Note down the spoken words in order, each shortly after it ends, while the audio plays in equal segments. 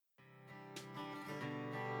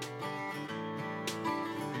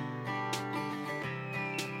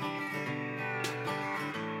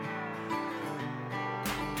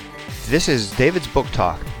This is David's Book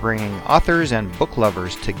Talk, bringing authors and book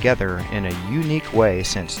lovers together in a unique way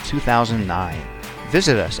since 2009.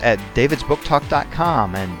 Visit us at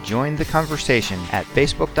davidsbooktalk.com and join the conversation at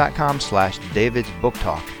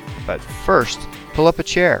facebook.com/davidsbooktalk. But first, pull up a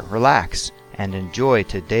chair, relax, and enjoy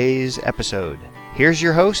today's episode. Here's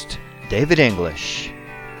your host, David English.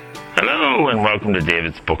 Hello and welcome to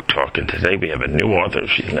David's Book Talk, and today we have a new author.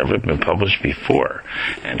 She's never been published before,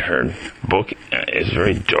 and her book is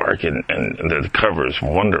very dark and the cover is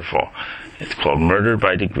wonderful. It's called Murder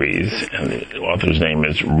by Degrees, and the author's name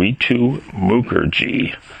is Ritu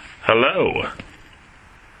Mukerji. Hello.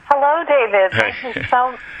 Hello, David. Thank you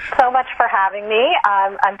so much for having me.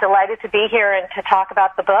 I'm delighted to be here and to talk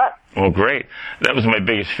about the book. Well, great. That was my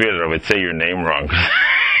biggest fear, that I would say your name wrong.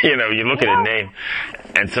 You know, you look at a name,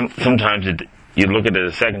 and sometimes you look at it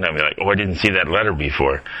a second time, you're like, oh, I didn't see that letter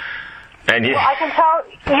before. And well, I can tell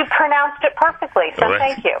you pronounced it perfectly, so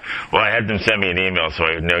thank you. Well, I had them send me an email so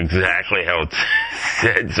I would know exactly how it's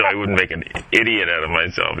said, so I wouldn't make an idiot out of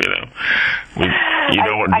myself, you know.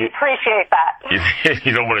 I appreciate that.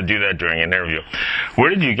 You don't want to do that during an interview. Where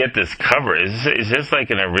did you get this cover? Is this like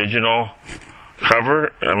an original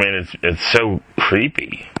cover? I mean, it's so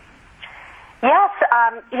creepy. Yes,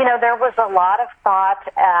 there was a lot of thought,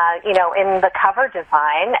 in the cover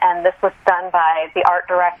design, and this was done by the art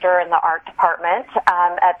director and the art department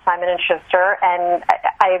at Simon & Schuster, and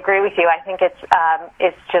I agree with you. I think it's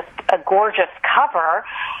just a gorgeous cover,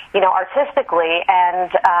 artistically,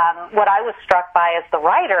 and what I was struck by as the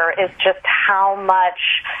writer is just how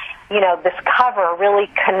much this cover really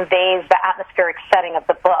conveys the atmospheric setting of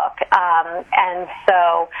the book, and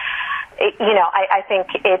so I think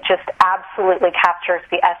it just absolutely captures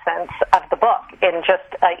the essence of the book in just,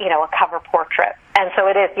 a cover portrait. And so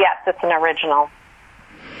it is, yes, it's an original.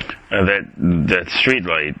 That street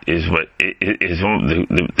light is what is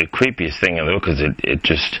the creepiest thing in the book, because it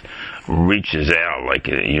just reaches out, like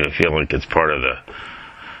you feel like it's part of the.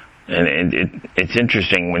 And it's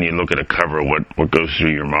interesting when you look at a cover, what goes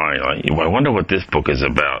through your mind. Like, I wonder what this book is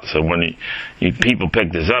about. So when people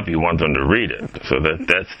pick this up, you want them to read it. So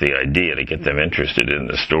that's the idea, to get them interested in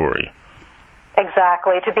the story.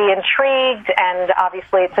 Exactly, to be intrigued, and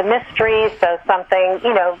obviously it's a mystery, so something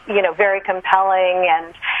very compelling,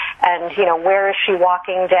 and where is she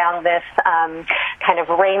walking down this kind of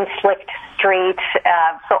rain-slicked street?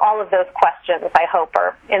 So all of those questions, I hope,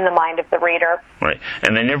 are in the mind of the reader. Right,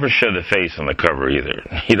 and they never show the face on the cover either.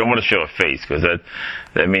 You don't want to show a face, because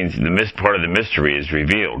that means part of the mystery is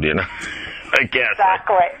revealed. I guess.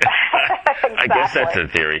 Exactly. I guess that's the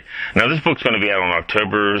theory. Now, this book's going to be out on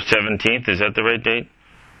October 17th. Is that the right date?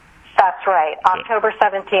 That's right. October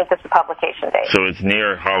 17th is the publication date. So it's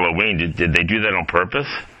near Halloween. Did they do that on purpose?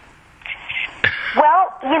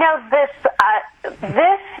 Well, there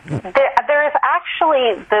is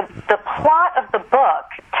actually the plot of the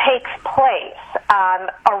book takes place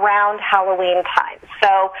around Halloween time.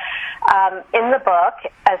 So in the book,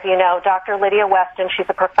 as you know, Dr. Lydia Weston, she's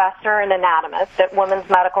a professor and anatomist at Women's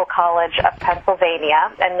Medical College of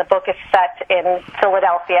Pennsylvania, and the book is set in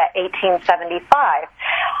Philadelphia, 1875.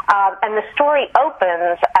 And the story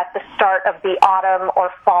opens at the start of the autumn or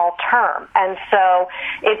fall term. And so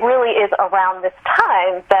it really is around this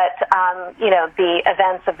time that, the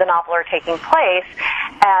events of the novel are taking place.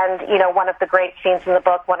 And, one of the great scenes in the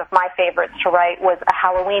book, one of my favorites to write, was a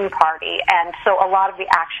Halloween party. And so a lot of the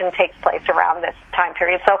action takes place around this time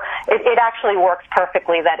period. So it actually works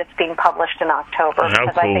perfectly that it's being published in October,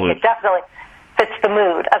 because I think it definitely fits the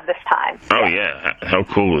mood of this time. Oh, yeah. How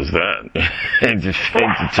cool is that? It just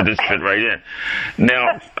fit right in.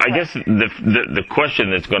 Now, I guess the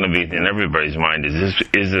question that's going to be in everybody's mind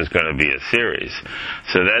is this going to be a series?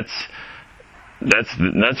 So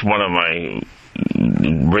that's one of my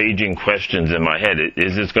raging questions in my head.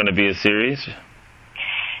 Is this going to be a series?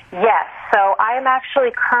 Yes. So I am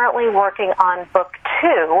actually currently working on book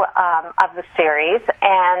 2 of the series,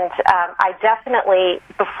 and I definitely,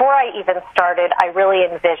 before I even started, I really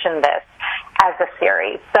envisioned this as a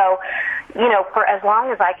series. So, for as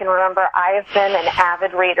long as I can remember, I have been an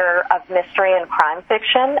avid reader of mystery and crime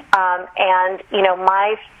fiction, and,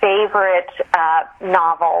 my favorite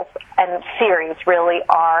novels and series really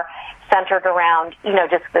are centered around,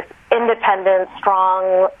 just this independent,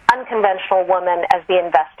 strong unconventional woman as the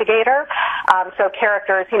investigator. So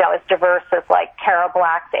characters, as diverse as like Cara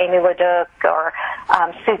Black's Amy LeDuc or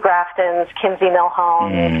Sue Grafton's Kinsey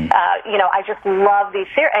Milhone. I just love these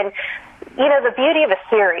series. And the beauty of a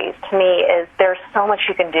series to me is there's so much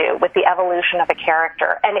you can do with the evolution of a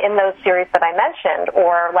character. And in those series that I mentioned,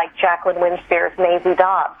 or like Jacqueline Winspear's Maisie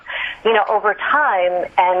Dobbs, over time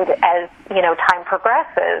and as, time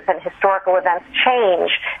progresses and historical events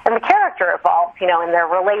change and the character evolves, in their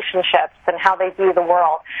relationships and how they view the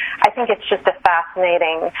world, I think it's just a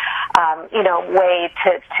fascinating, way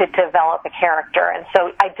to develop a character. And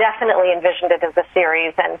so I definitely envisioned it as a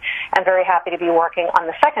series, and I'm very happy to be working on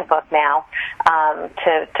the second book now,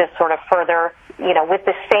 to sort of further, with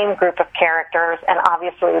the same group of characters, and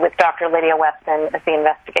obviously with Dr. Lydia Weston as the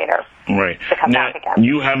investigator. Right. To come now, back again.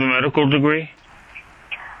 You have a medical degree?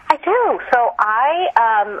 I do. So I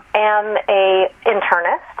am a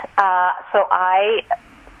internist. So I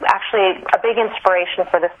actually, a big inspiration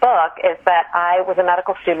for this book is that I was a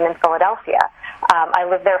medical student in Philadelphia. I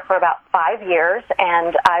lived there for about 5 years,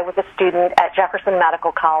 and I was a student at Jefferson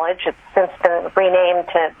Medical College. It's since been renamed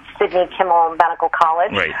to Sidney Kimmel Medical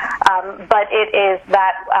College. Right. But it is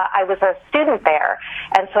that I was a student there,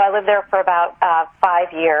 and so I lived there for about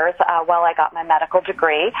 5 years while I got my medical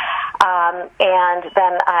degree. And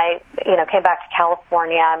then I, came back to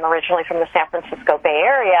California. I'm originally from the San Francisco Bay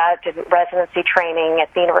Area, did residency training at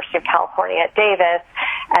the University of California at Davis,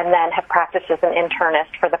 and then have practiced as an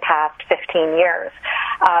internist for the past 15 years.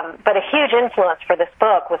 But a huge influence for this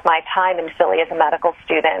book was my time in Philly as a medical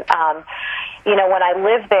student. When I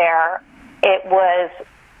lived there, it was...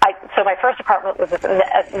 So my first apartment was at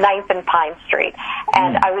 9th and Pine Street,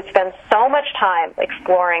 and I would spend so much time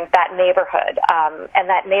exploring that neighborhood. And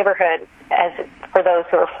that neighborhood, as for those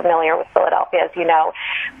who are familiar with Philadelphia, as you know,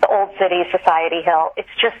 the Old City, Society Hill, it's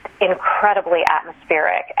just incredibly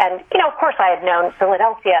atmospheric. And, of course I had known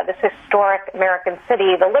Philadelphia, this historic American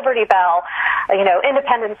city, the Liberty Bell,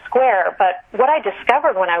 Independence Square. But what I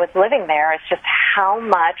discovered when I was living there is just how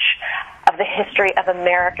much of the history of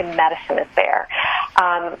American medicine is there.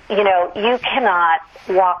 You cannot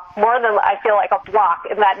walk more than, I feel like, a block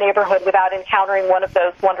in that neighborhood without encountering one of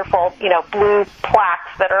those wonderful, blue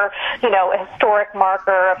plaques that are, a historic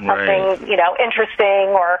marker of something,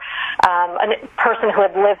 interesting, or a person who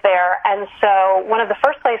had lived there. And so one of the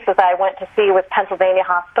first places I went to see was Pennsylvania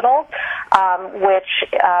Hospital, which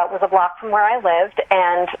was a block from where I lived.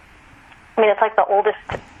 And, it's like the oldest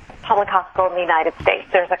public hospital in the United States.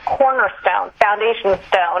 There's a cornerstone, foundation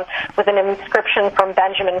stone, with an inscription from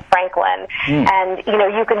Benjamin Franklin. And,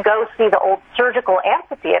 you can go see the old surgical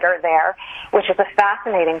amphitheater there, which is a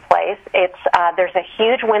fascinating place. It's there's a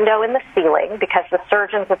huge window in the ceiling because the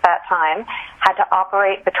surgeons at that time had to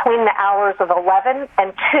operate between the hours of 11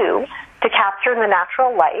 and 2 to capture the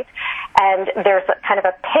natural light. And there's a kind of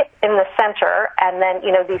a pit in the center, and then,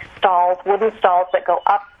 these stalls, wooden stalls that go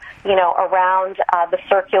up around the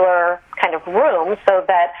circular kind of room so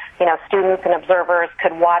that, students and observers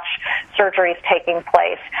could watch surgeries taking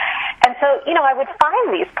place. And so, I would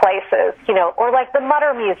find these places, or like the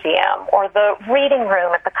Mutter Museum or the reading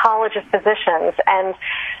room at the College of Physicians. And,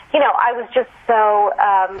 I was just so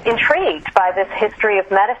intrigued by this history of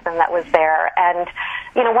medicine that was there. And,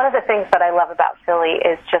 one of the things that I love about Philly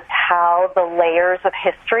is just how the layers of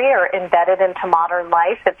history are embedded into modern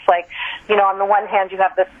life. It's like, on the one hand, you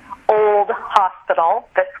have this old hospital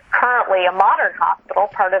that's currently a modern hospital,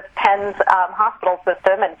 part of Penn's hospital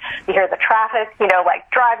system, and you hear the traffic, like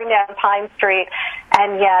driving down Pine Street,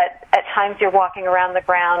 and yet at times you're walking around the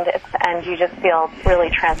ground and you just feel really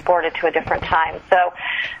transported to a different time. So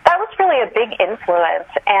that was really a big influence,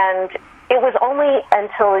 and it was only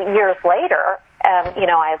until years later,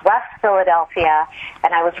 I left Philadelphia,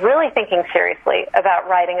 and I was really thinking seriously about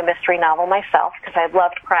writing a mystery novel myself because I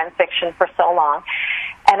loved crime fiction for so long.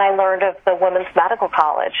 And I learned of the Women's Medical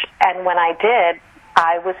College. And when I did,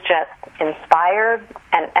 I was just inspired.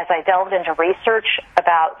 And as I delved into research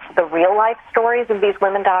about the real-life stories of these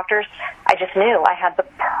women doctors, I just knew I had the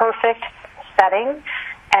perfect setting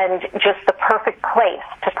and just the perfect place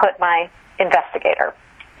to put my investigator.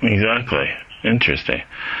 Exactly. Interesting.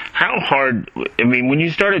 How hard, when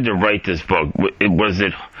you started to write this book, was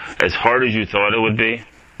it as hard as you thought it would be?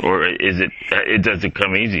 Or does it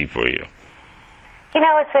come easy for you?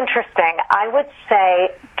 It's interesting. I would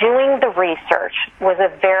say doing the research was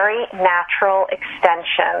a very natural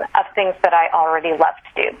extension of things that I already loved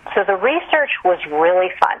to do. So the research was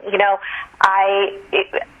really fun.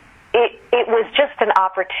 It was just an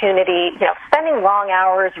opportunity, spending long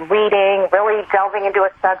hours reading, really delving into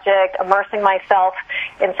a subject, immersing myself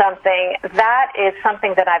in something. That is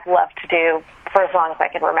something that I've loved to do for as long as I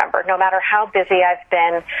can remember. No matter how busy I've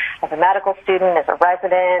been as a medical student, as a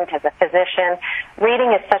resident, as a physician,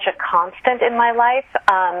 reading is such a constant in my life.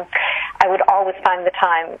 I would always find the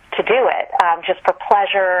time to do it, just for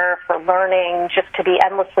pleasure, for learning, just to be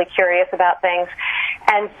endlessly curious about things.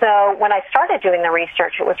 And so when I started doing the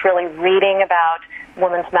research, it was really reading about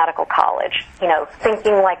women's medical college,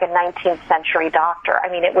 thinking like a 19th century doctor. I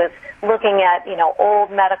mean, it was looking at,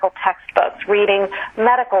 old medical textbooks, reading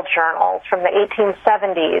medical journals from the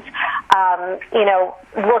 1870s,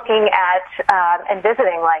 looking at and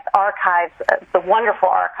visiting like archives, the wonderful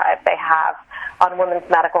archive they have on women's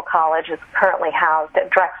medical college is currently housed at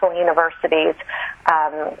Drexel University's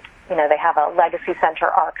they have a Legacy Center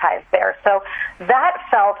archive there. So that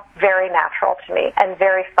felt very natural to me and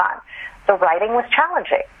very fun. The writing was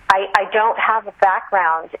challenging. I don't have a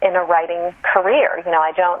background in a writing career.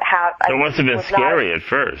 I don't have... So it must have been scary at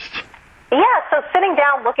first. Yeah, so sitting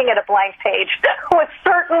down looking at a blank page was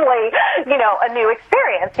certainly, a new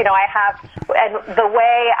experience. I have, and the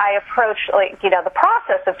way I approach, the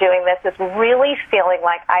process of doing this is really feeling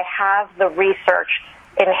like I have the research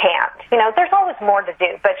in hand. There's always more to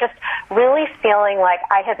do, but just really feeling like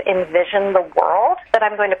I have envisioned the world that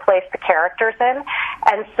I'm going to place the characters in.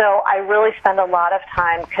 And so I really spend a lot of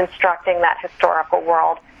time constructing that historical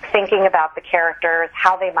world, thinking about the characters,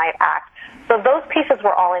 how they might act. So those pieces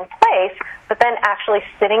were all in place, but then actually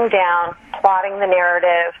sitting down, plotting the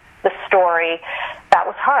narrative, the story, that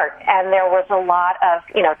was hard. And there was a lot of,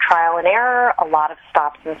 trial and error, a lot of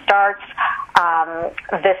stops and starts.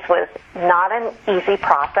 This was not an easy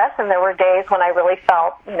process, and there were days when I really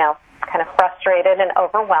felt, kind of frustrated and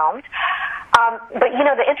overwhelmed. But,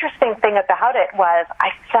 the interesting thing about it was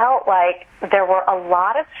I felt like there were a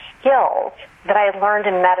lot of skills that I had learned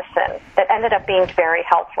in medicine that ended up being very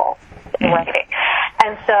helpful in writing.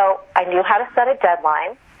 And so I knew how to set a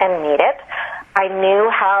deadline and meet it. I knew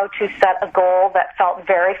how to set a goal that felt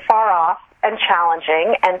very far off and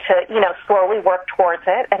challenging, and to, slowly work towards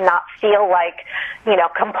it and not feel like,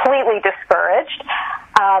 completely discouraged.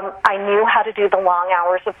 I knew how to do the long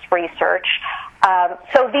hours of research.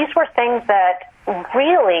 So these were things that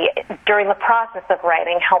really, during the process of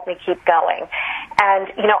writing, helped me keep going. And,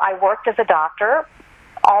 I worked as a doctor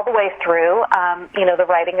all the way through, the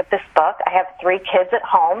writing of this book. I have 3 kids at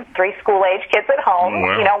home, 3 school-age kids at home,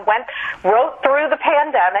 wow. Wrote through the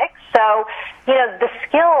pandemic. So, the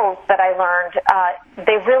skills that I learned,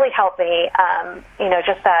 they really helped me,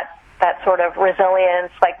 just that sort of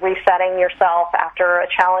resilience, like resetting yourself after a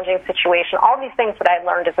challenging situation. All these things that I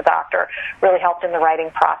learned as a doctor really helped in the writing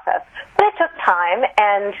process. But it took time,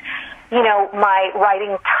 and my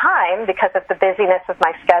writing time, because of the busyness of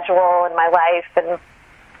my schedule and my life, and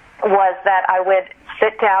was that I would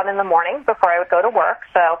sit down in the morning before I would go to work,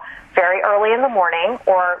 so very early in the morning,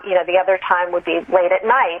 or, the other time would be late at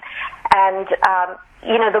night. And,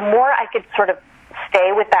 the more I could sort of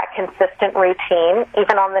stay with that consistent routine,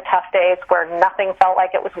 even on the tough days where nothing felt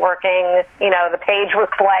like it was working, the page was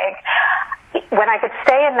blank, when I could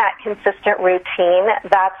stay in that consistent routine,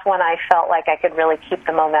 that's when I felt like I could really keep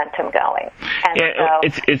the momentum going. And so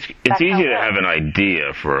it's easy to have an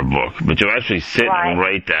idea for a book, but to actually sit and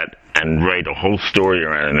write that and write a whole story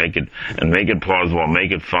around it and make it plausible,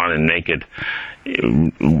 make it fun, and make it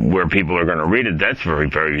where people are going to read it, that's very,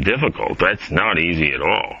 very difficult. That's not easy at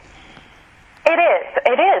all.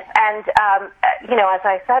 It is, and as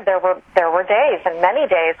I said, there were days and many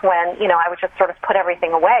days when I would just sort of put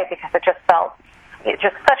everything away because it just felt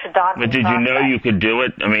just such a daunting. But did you know you could do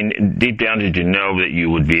it? I mean, deep down, did you know that you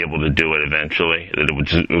would be able to do it eventually? That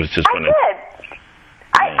it was just going to. I did.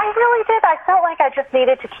 I really did. I felt like I just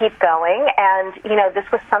needed to keep going, and this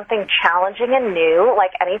was something challenging and new,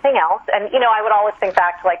 like anything else. And I would always think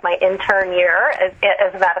back to like my intern year as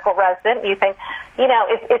a medical resident. You think,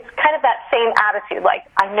 it's kind of that same attitude. Like,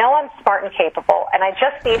 I know I'm smart and capable, and I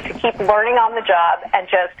just need to keep learning on the job and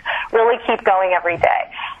just really keep going every day.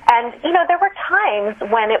 And there were times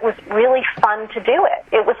when it was really fun to do it.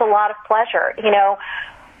 It was a lot of pleasure.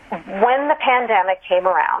 When the pandemic came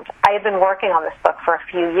around, I had been working on this book for a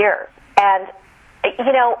few years, and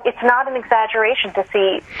it's not an exaggeration to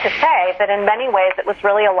say that in many ways it was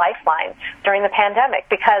really a lifeline during the pandemic,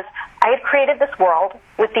 because I had created this world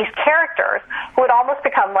with these characters who had almost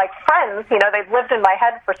become like friends. They'd lived in my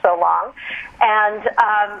head for so long, and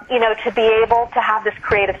to be able to have this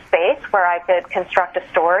creative space where I could construct a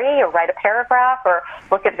story or write a paragraph or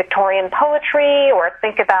look at Victorian poetry or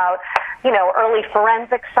think about early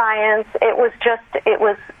forensic science. It was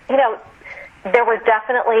there were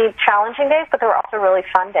definitely challenging days, but there were also really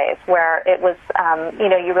fun days where it was,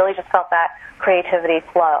 you really just felt that creativity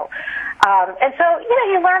flow. And so,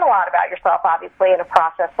 you learn a lot about yourself, obviously, in a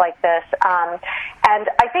process like this. And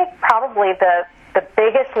I think probably the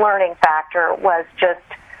biggest learning factor was just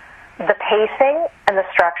the pacing and the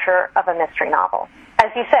structure of a mystery novel. As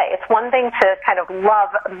you say, it's one thing to kind of love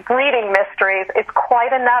reading mysteries. It's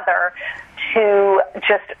quite another to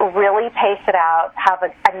just really pace it out, have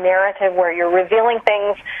a narrative where you're revealing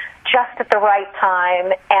things just at the right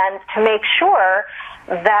time, and to make sure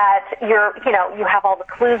that you have all the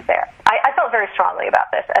clues there. I felt very strongly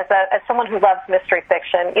about this as someone who loves mystery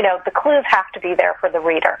fiction. The clues have to be there for the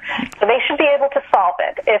reader, so they should be able to solve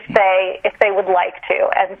it if they would like to.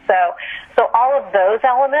 And so all of those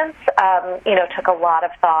elements, took a lot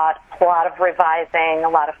of thought, a lot of revising, a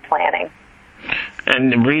lot of planning.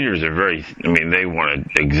 And the readers are they want it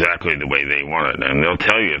exactly the way they want it, and they'll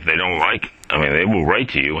tell you if they don't like. They will write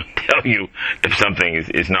to you and tell you if something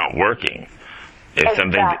is not working.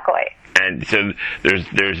 Exactly. And so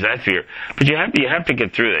there's that fear, but you have to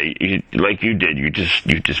get through that. Like you did, you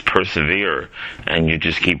just persevere, and you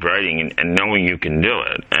just keep writing, and knowing you can do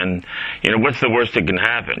it. And what's the worst that can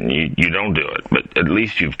happen? You don't do it, but at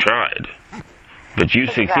least you've tried. But you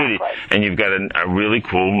succeeded, and you've got a really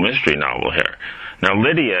cool mystery novel here. Now,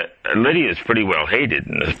 Lydia is pretty well hated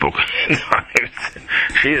in this book at times.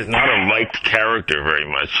 She is not a liked character very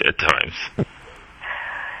much at times.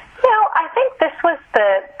 I think this was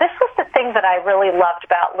the thing that I really loved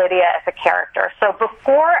about Lydia as a character. So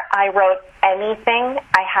before I wrote anything,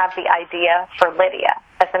 I had the idea for Lydia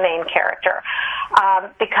as the main character,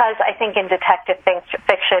 because I think in detective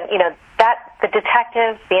fiction, that the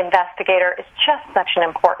detective, the investigator, is just such an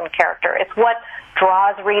important character. It's what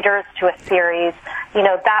draws readers to a series.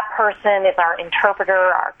 That person is our interpreter,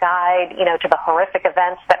 our guide, to the horrific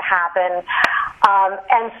events that happen.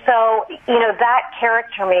 And so, that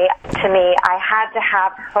character to me, I had to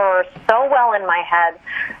have her so well in my head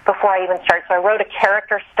before I even started. So I wrote a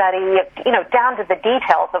character study, down to the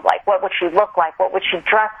details of what would she look like, what would she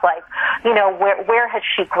dress like, where had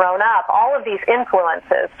she grown up, all of these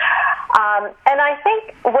influences. And I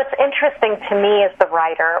think what's interesting to me as the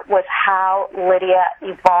writer was how Lydia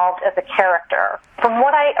evolved as a character from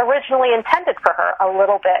what I originally intended for her a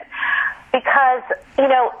little bit. Because, in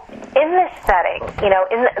this setting,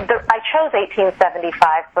 I chose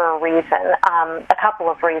 1875 for a reason, a couple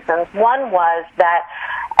of reasons. One was that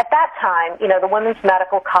at that time, the Women's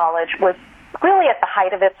Medical College was really at the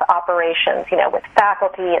height of its operations, with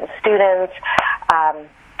faculty and students.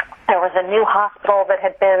 There was a new hospital that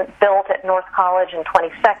had been built at North College and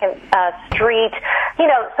 22nd Street.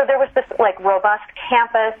 So there was this robust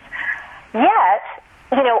campus. Yet,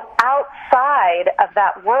 outside of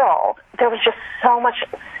that world, there was just so much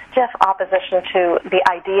stiff opposition to the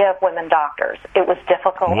idea of women doctors. It was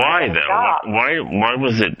difficult. Why though? Why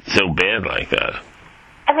was it so bad like that?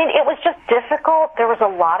 It was just difficult. There was a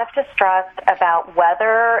lot of distrust about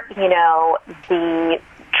whether, the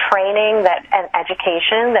training and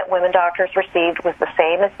education that women doctors received was the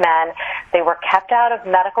same as men. They were kept out of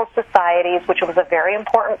medical societies, which was a very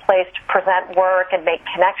important place to present work and make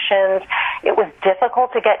connections. It was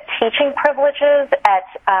difficult to get teaching privileges at,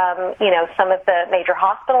 some of the major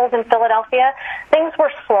hospitals in Philadelphia. Things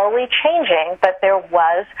were slowly changing, but there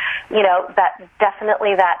was,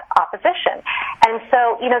 definitely that opposition. And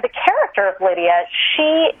so, the character of Lydia,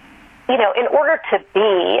 she, in order to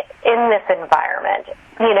be in this environment,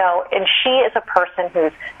 and she is a person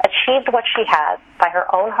who's achieved what she has by her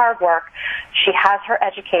own hard work. She has her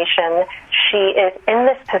education. She is in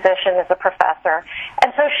this position as a professor,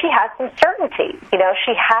 and so she has some certainty. She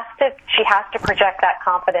has to project that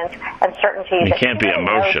confidence and certainty. You can't be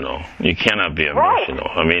emotional. You cannot be emotional.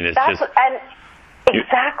 Right.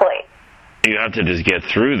 Exactly. You have to just get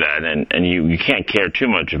through that, and you can't care too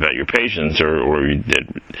much about your patients, or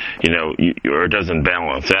it doesn't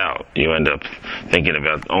balance out. You end up thinking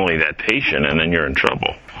about only that patient, and then you're in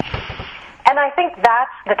trouble. And I think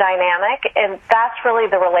that's the dynamic, and that's really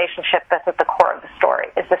the relationship that's at the core of the story,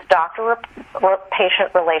 is this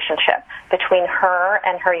doctor-patient relationship between her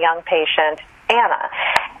and her young patient, Anna.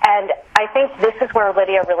 And I think this is where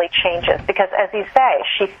Lydia really changes, because as you say,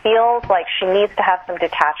 she feels like she needs to have some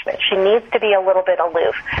detachment. She needs to be a little bit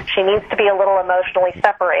aloof. She needs to be a little emotionally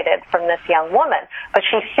separated from this young woman, but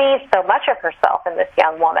she sees so much of herself in this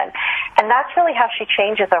young woman. And that's really how she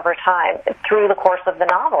changes over time through the course of the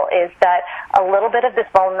novel, is that a little bit of this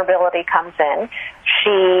vulnerability comes in.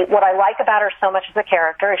 What I like about her so much as a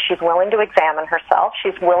character is she's willing to examine herself.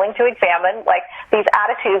 She's willing to examine, like, these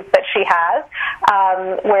attitudes that she has,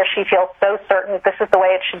 where she feels so certain that this is the way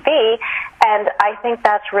it should be. And I think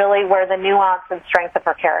that's really where the nuance and strength of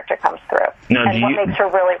her character comes through. Now, and what makes her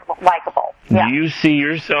really likable. Yeah. Do you see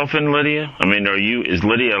yourself in Lydia? I mean, is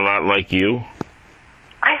Lydia a lot like you?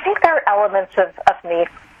 I think there are elements of me,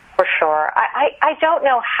 for sure. I don't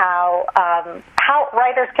know how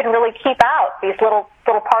writers can really keep out these little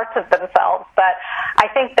parts of themselves, but I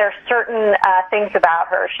think there's certain things about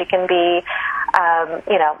her. She can be,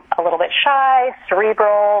 a little bit shy,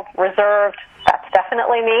 cerebral, reserved. That's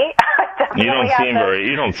definitely me.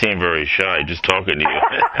 You don't seem very shy just talking to you.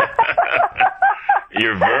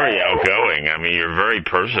 You're very outgoing. I mean, you're very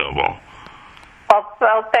personable.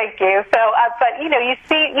 Well, thank you. So, but you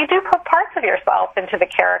do put parts of yourself into the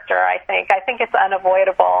character. I think it's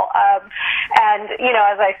unavoidable. And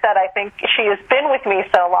as I said, I think she has been with me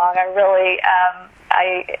so long.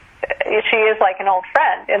 She is like an old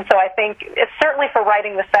friend, and so I think it's certainly for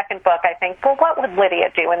writing the second book. I think, well, what would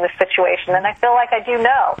Lydia do in this situation? And I feel like I do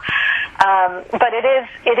know. But it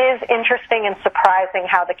is interesting and surprising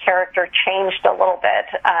how the character changed a little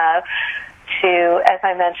bit. To, as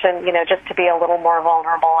I mentioned, just to be a little more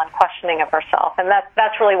vulnerable and questioning of herself. And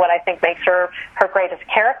that's really what I think makes her great as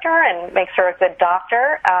a character and makes her a good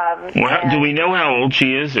doctor. Do we know how old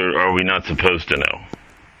she is, or are we not supposed to know?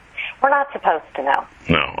 We're not supposed to know.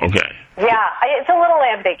 No, okay. Yeah, it's a little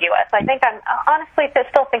ambiguous. I think I'm honestly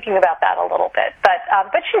still thinking about that a little bit. But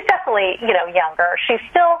she's definitely, younger. She's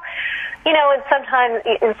still, and sometimes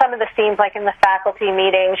in some of the scenes, like in the faculty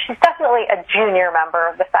meeting, she's definitely a junior member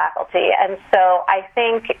of the faculty. And so I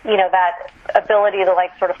think, that ability to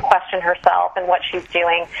sort of question herself and what she's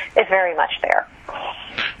doing is very much there.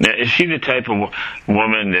 Now, is she the type of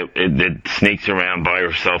woman that sneaks around by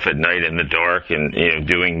herself at night in the dark and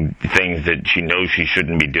doing things that she knows she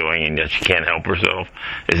shouldn't be doing and yet she can't help herself?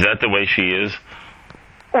 Is that the way she is?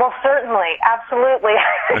 Well, certainly, absolutely.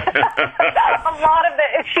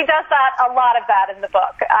 She does a lot of that in the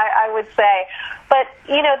book, I would say. But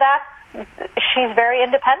she's very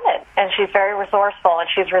independent and she's very resourceful and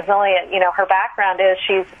she's resilient. Her background is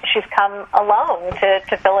she's come alone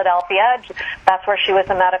to Philadelphia. That's where she was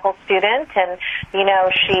a medical student, and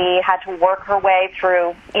she had to work her way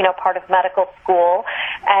through part of medical school,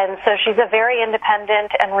 and so she's a very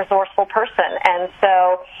independent and resourceful person. And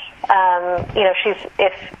so she's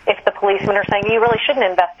if the policemen are saying you really shouldn't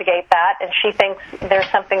investigate that, and she thinks there's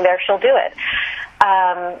something there, she'll do it.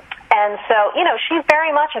 And so, she's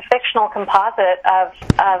very much a fictional composite of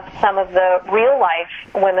some of the real-life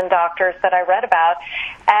women doctors that I read about.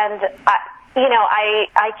 And,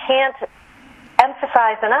 I can't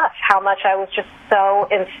emphasize enough how much I was just so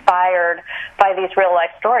inspired by these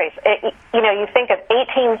real-life stories. You think of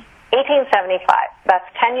 1875, that's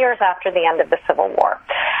 10 years after the end of the Civil War.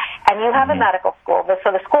 And you have a medical school.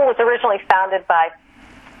 So the school was originally founded by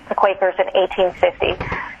the Quakers in 1850.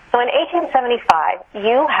 So in 1875,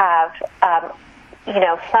 you have,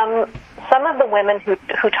 some of the women who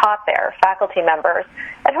taught there, faculty members,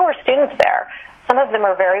 and who were students there. Some of them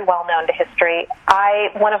are very well known to history.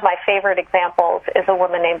 One of my favorite examples is a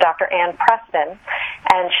woman named Dr. Ann Preston,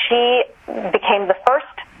 and she became the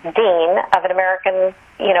first dean of an American,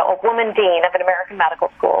 a woman dean of an American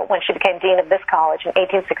medical school when she became dean of this college in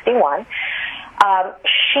 1861.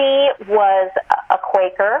 She was a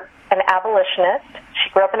Quaker, an abolitionist. She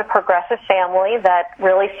grew up in a progressive family that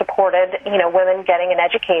really supported, women getting an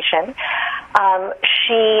education.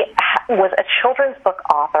 She was a children's book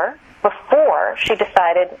author before she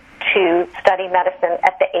decided to study medicine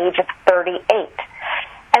at the age of 38.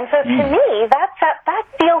 And so to me, that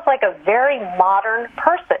feels like a very modern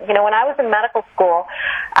person. When I was in medical school,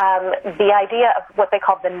 the idea of what they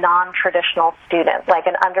called the non-traditional student, like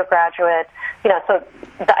an undergraduate, so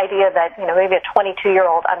the idea that, maybe a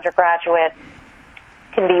 22-year-old undergraduate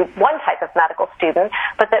can be one type of medical student,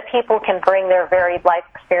 but that people can bring their varied life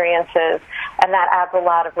experiences, and that adds a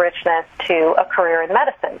lot of richness to a career in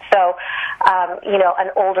medicine. So, an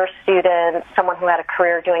older student, someone who had a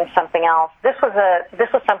career doing something else. This was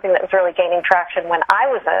something that was really gaining traction when I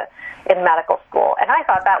was in medical school, and I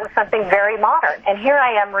thought that was something very modern. And here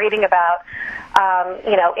I am reading about,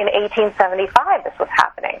 in 1875 this was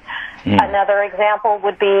happening. Another example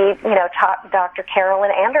would be, Dr.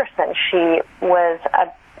 Carolyn Anderson. She was a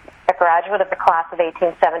graduate of the class of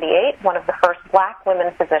 1878, one of the first black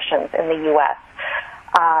women physicians in the U.S.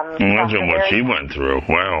 Imagine what she went through.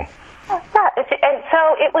 Wow. Yeah, and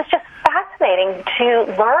so it was just fascinating to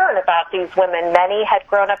learn about these women. Many had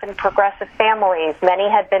grown up in progressive families. Many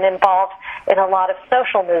had been involved in a lot of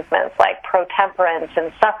social movements like pro-temperance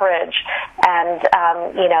and suffrage and,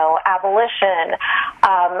 abolition.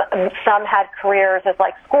 Some had careers as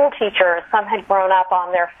like school teachers. Some had grown up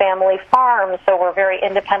on their family farms, so were very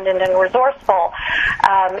independent and resourceful.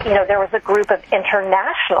 There was a group of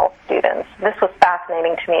international students. This was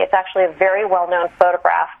fascinating to me. It's actually a very well-known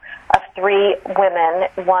photograph of three women,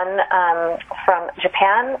 one from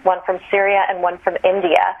Japan, one from Syria, and one from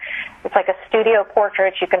India. It's like a studio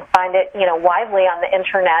portrait. You can find it, widely on the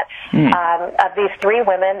internet, of these three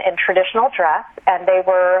women in traditional dress, and they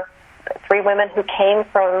were three women who came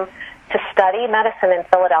to study medicine in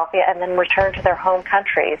Philadelphia and then returned to their home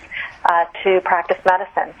countries to practice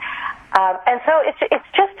medicine. And so it's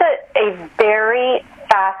just a very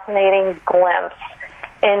fascinating glimpse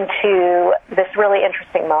into this really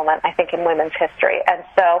interesting moment, I think, in women's history. And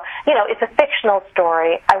so, it's a fictional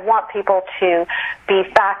story. I want people to be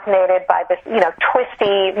fascinated by this,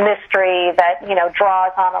 twisty mystery that,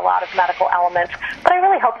 draws on a lot of medical elements. But I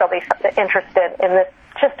really hope they'll be interested in this,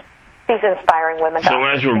 just these inspiring women. So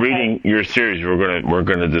as we're reading your series, we're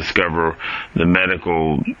gonna discover the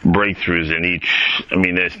medical breakthroughs in each. I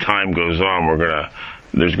mean, as time goes on,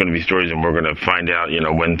 there's going to be stories, and we're going to find out,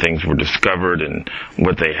 when things were discovered and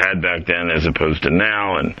what they had back then as opposed to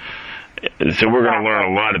now. And so we're going to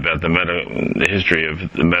learn a lot about the history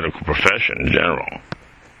of the medical profession in general.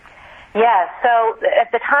 Yeah, so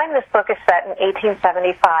at the time this book is set in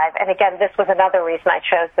 1875, and again, this was another reason I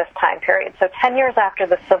chose this time period. So 10 years after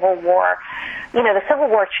the Civil War, the Civil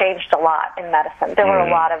War changed a lot in medicine. There were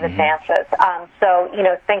a lot of advances. So,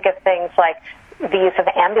 think of things like the use of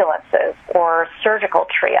ambulances or surgical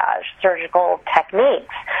triage, surgical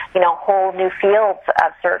techniques, whole new fields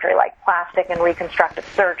of surgery like plastic and reconstructive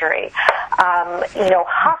surgery,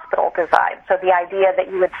 hospital design. So the idea that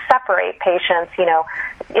you would separate patients,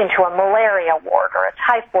 into a malaria ward or a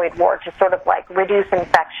typhoid ward to sort of like reduce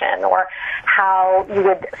infection, or how you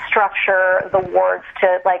would structure the wards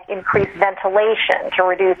to like increase ventilation to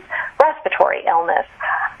reduce respiratory illness.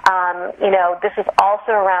 This is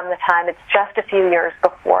also around the time, it's just a few years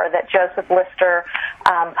before, that Joseph Lister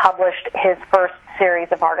published his first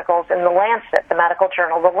series of articles in The Lancet, the medical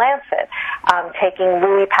journal The Lancet, taking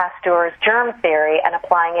Louis Pasteur's germ theory and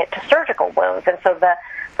applying it to surgical wounds. And so the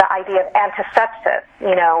idea of antisepsis,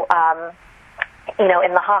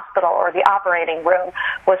 in the hospital or the operating room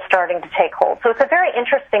was starting to take hold. So it's a very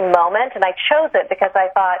interesting moment, and I chose it because I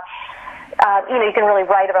thought, you can really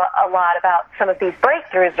write about a lot about some of these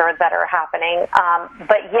breakthroughs that are happening,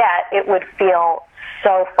 but yet it would feel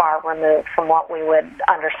so far removed from what we would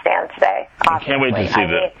understand today. I can't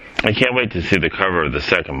wait to see the cover of the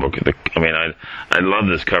second book. I love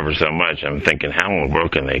this cover so much. I'm thinking, how in the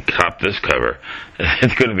world can they cop this cover?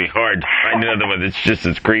 It's going to be hard to find another one that's just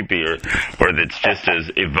as creepy or that's just as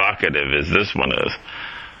evocative as this one is.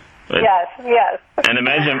 Yes. And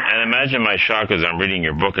imagine my shock as I'm reading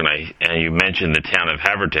your book, and you mentioned the town of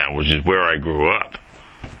Havertown, which is where I grew up.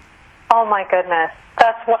 Oh my goodness.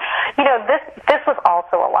 That's what, this was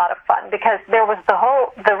also a lot of fun because there was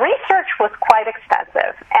the research was quite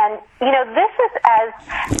extensive. And, this is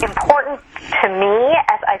as important to me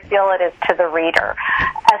as I feel it is to the reader.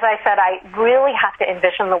 As I said, I really have to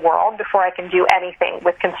envision the world before I can do anything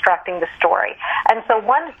with constructing the story. And so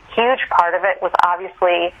one huge part of it was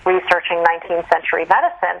obviously researching 19th century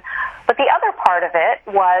medicine, but the other part of it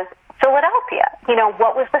was Philadelphia.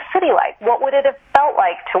 What was the city like? What would it have felt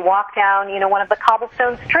like to walk down, one of the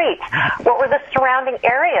cobblestone streets? What were the surrounding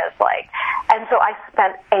areas like? And so I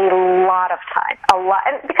spent a lot of time,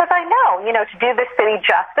 and because I know, to do this city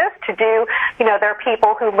justice, to do, there are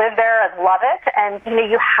people who live there and love it, and,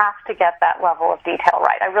 you have to get that level of detail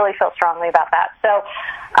right. I really feel strongly about that. So,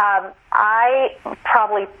 I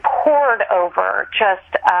probably pored over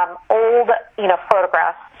just, old,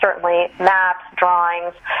 photographs, certainly maps,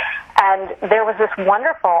 drawings, and there was this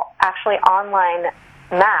wonderful, actually online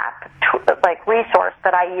map, resource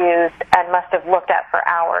that I used and must have looked at for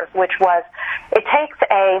hours, which was, it takes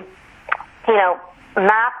a,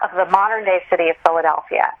 map of the modern day city of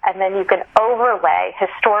Philadelphia, and then you can overlay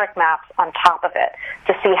historic maps on top of it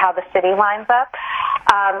to see how the city lines up.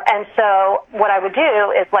 And so what I would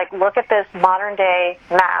do is look at this modern day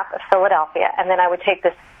map of Philadelphia, and then I would take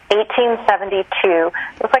this 1872,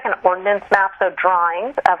 it was like an ordnance map, so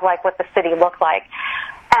drawings of what the city looked like.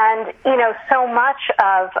 And, so much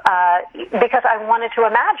of, because I wanted to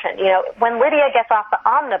imagine, when Lydia gets off the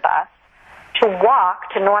omnibus to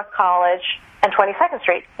walk to North College and 22nd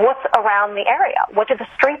Street. What's around the area? What did the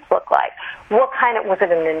streets look like? Was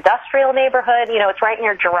it an industrial neighborhood? It's right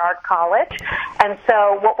near Girard College. And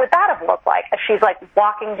so what would that have looked like as she's like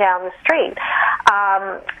walking down the street?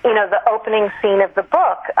 The opening scene of the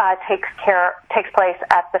book takes place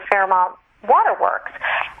at the Fairmont Waterworks.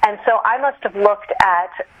 And so I must have looked at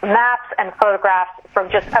maps and photographs from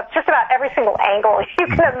just about every single angle you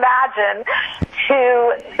can imagine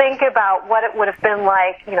to think about what it would have been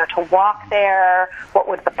like, to walk there. What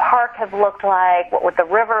would the park have looked like? What would the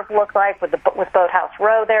river have looked like? Was Boathouse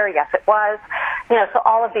Row there? Yes, it was. So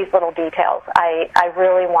all of these little details I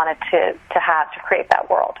really wanted to have to create that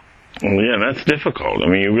world. Yeah, that's difficult. I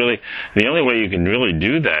mean, the only way you can really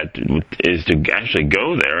do that is to actually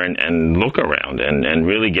go there and look around and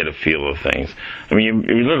really get a feel of things. I mean,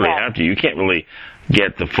 you literally have to. You can't really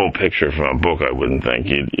get the full picture from a book, I wouldn't think.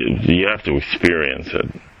 You have to experience it,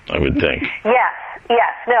 I would think.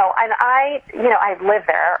 Yes, no, and I lived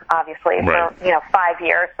there, obviously, for, 5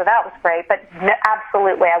 years, so that was great, but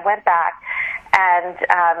absolutely, I went back, and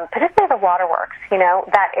particularly the waterworks,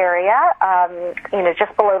 that area,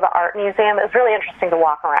 just below the art museum, it was really interesting to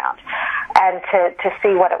walk around and to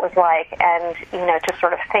see what it was like and, to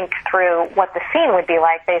sort of think through what the scene would be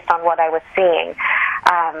like based on what I was seeing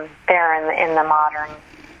there in the modern,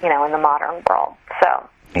 in the modern world, so...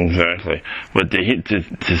 Exactly, but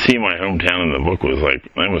to see my hometown in the book was like,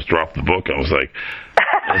 I almost dropped the book. I was like,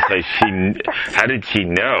 how did she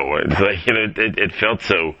know? It's like, it felt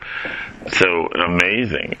so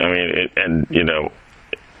amazing. I mean,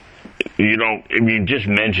 if you just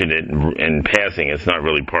mentioned it in passing, it's not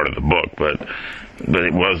really part of the book, but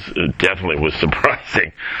it definitely was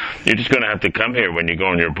surprising. You're just going to have to come here when you go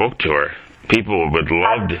on your book tour. People would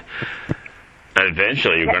love to.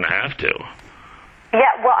 Eventually, you're going to have to.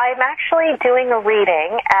 Yeah, well, I'm actually doing a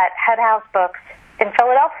reading at Head House Books in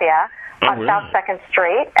Philadelphia on South 2nd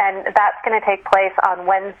Street, and that's going to take place on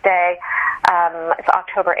Wednesday. It's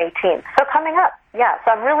October 18th. So coming up,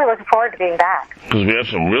 so I'm really looking forward to being back. Because we have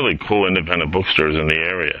some really cool independent bookstores in the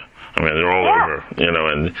area. I mean, they're all over,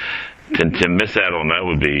 and to miss out on that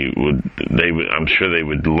I'm sure they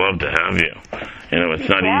would love to have you. It's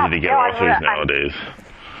not easy to get authors nowadays.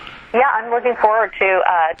 Yeah, I'm looking forward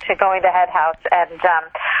to going to Head House, and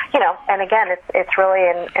and again, it's really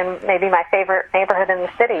in maybe my favorite neighborhood in the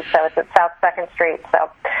city. So it's at South 2nd Street. So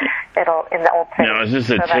it'll in the old city. Now, is this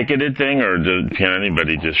a ticketed thing, or can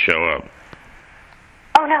anybody just show up?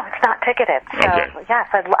 Oh no, it's not ticketed. So yes,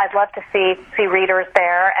 I'd love to see readers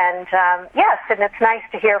there, and yes, and it's nice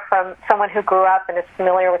to hear from someone who grew up and is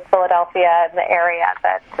familiar with Philadelphia and the area.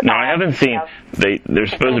 That no, I haven't seen. They're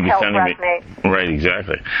supposed to be sending me. Right,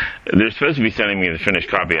 exactly. They're supposed to be sending me the finished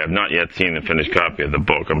copy. I've not yet seen the finished copy of the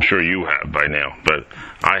book. I'm sure you have by now, but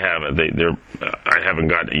I haven't. I haven't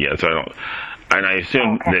gotten it yet, so I don't. And I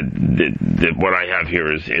assume that what I have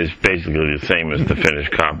here is basically the same as the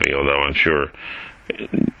finished copy, although I'm sure.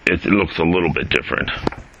 It looks a little bit different.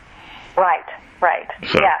 Right.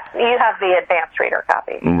 So, yes, you have the advanced reader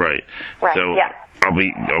copy. Right. So yes.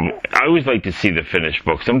 I always like to see the finished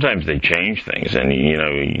book. Sometimes they change things, and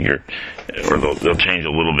or they'll change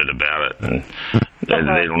a little bit about it, and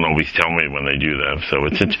they don't always tell me when they do that.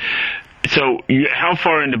 So how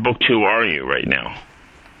far into book 2 are you right now?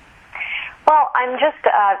 Well, I'm just,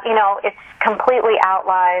 it's completely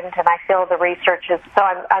outlined, and I feel the research is, so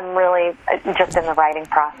I'm really just in the writing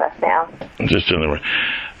process now. Just in the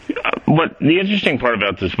But the interesting part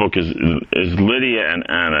about this book is Lydia and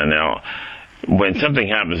Anna. Now, when something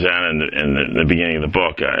happens to Anna in the beginning of the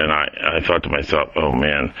book, and I thought to myself, oh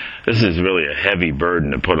man, this is really a heavy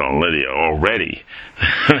burden to put on Lydia already.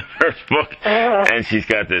 The first book, and she's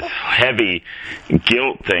got this heavy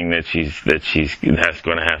guilt thing that she's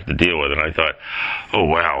going to have to deal with. And I thought, oh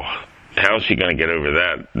wow, how is she going to get over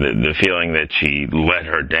that? The feeling that she let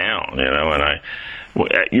her down, And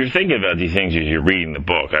you're thinking about these things as you're reading the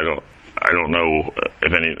book. I don't know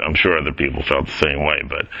if I'm sure other people felt the same way,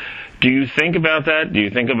 but do you think about that? Do you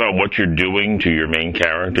think about what you're doing to your main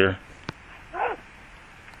character?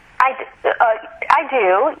 I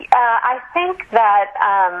do. I think that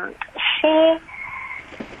she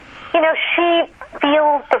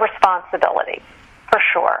feels the responsibility, for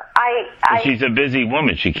sure. She's a busy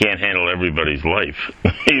woman. She can't handle everybody's life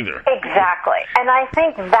either. Exactly. And I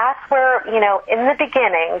think that's where, in the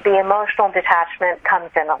beginning, the emotional detachment comes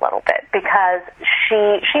in a little bit, because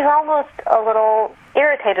she's almost a little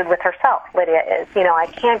irritated with herself, Lydia is. I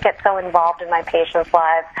can't get so involved in my patients'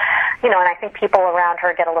 lives. And I think people around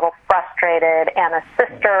her get a little frustrated. Anna's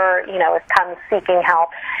sister, has come seeking help.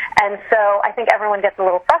 And so I think everyone gets a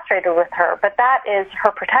little frustrated with her. But that is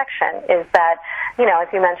her protection, is that, as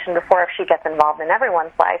you mentioned before, if she gets involved in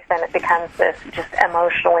everyone's life, then it becomes this just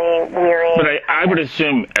emotionally wearying. But I would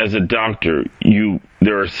assume, as a doctor,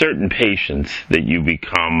 there are certain patients that you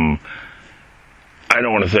become, I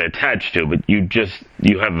don't want to say attached to, but you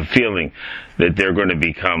have a feeling that they're going to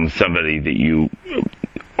become somebody that you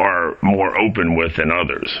are more open with than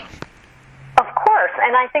others. Of course,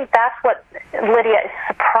 and I think that's what Lydia is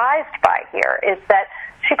surprised by here, is that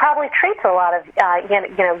she probably treats a lot of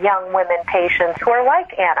young women patients who are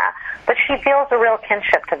like Anna, but she feels a real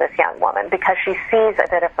kinship to this young woman because she sees a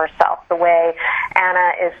bit of herself, the way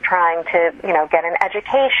Anna is trying to get an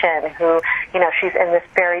education, who she's in this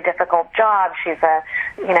very difficult job. She's a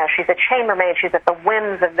chambermaid. She's at the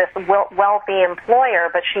whims of this wealthy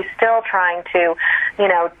employer, but she's still trying to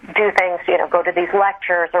do things, go to these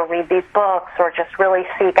lectures or read these books or just really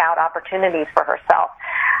seek out opportunities for herself.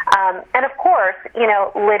 And of course,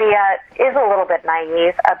 Lydia is a little bit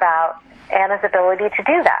naive about Anna's ability to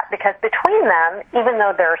do that, because between them, even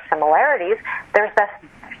though there are similarities, there's this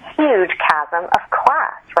huge chasm of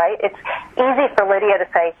class, right? It's easy for Lydia to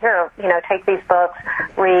say, here, take these books,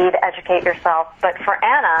 read, educate yourself. But for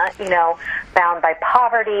Anna, bound by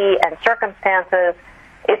poverty and circumstances,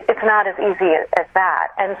 it's not as easy as that.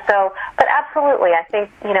 And so, but absolutely, I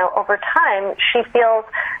think, over time, she feels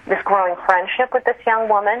this growing friendship with this young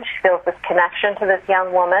woman. She feels this connection to this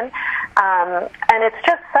young woman. And it's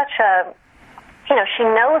just such a, she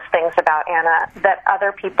knows things about Anna that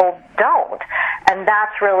other people don't. And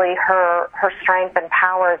that's really her strength and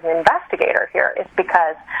power as an investigator here, is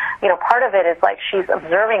because, part of it is like she's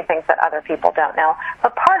observing things that other people don't know.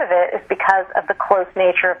 But part of it is because of the close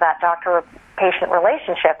nature of that doctor-patient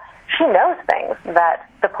relationship. She knows things that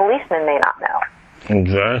the policeman may not know.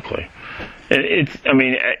 Exactly.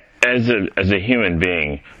 As a human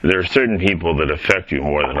being, there are certain people that affect you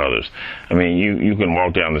more than others. You can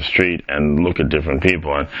walk down the street and look at different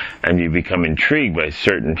people, and you become intrigued by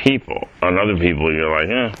certain people. On other people, you're like,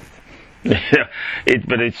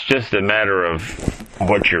 but it's just a matter of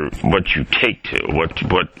what you take to, what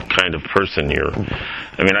kind of person you're.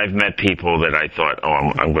 I've met people that I thought,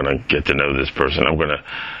 I'm going to get to know this person.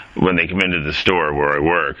 When they come into the store where I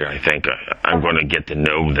work, I think I'm going to get to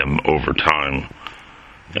know them over time.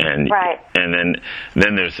 And right. And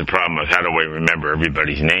then there's the problem of how do I remember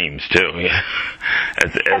everybody's names too?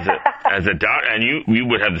 as a doctor, and you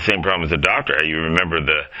would have the same problem as a doctor. You remember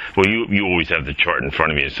you always have the chart in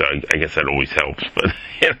front of you, so I guess that always helps. But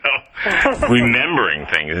remembering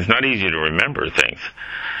things, it's not easy to remember things.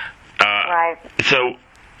 Right. So,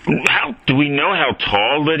 how do we know how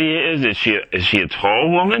tall Lydia is? Is she a tall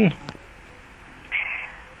woman?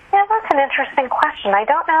 Yeah, that's an interesting question. I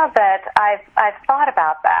don't know that I've thought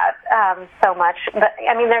about that so much. But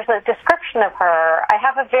there's a description of her. I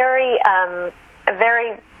have a very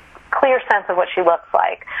clear sense of what she looks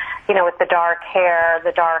like. With the dark hair,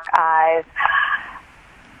 the dark eyes.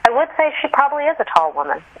 I would say she probably is a tall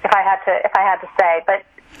woman, if I had to say. But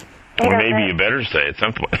maybe you better say at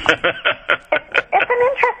some point. It's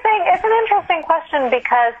an interesting question,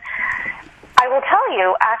 because I will tell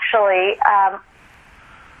you, actually.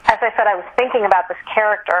 As I said, I was thinking about this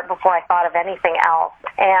character before I thought of anything else,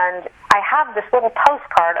 and I have this little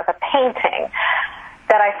postcard of a painting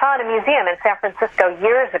that I saw in a museum in San Francisco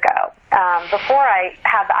years ago, before I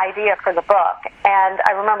had the idea for the book. And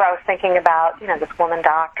I remember I was thinking about, this woman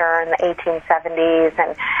doctor in the 1870s,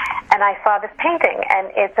 and I saw this painting, and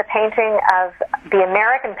it's a painting of the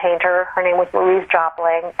American painter. Her name was Louise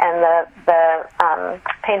Jopling, and the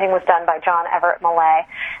painting was done by John Everett Millay,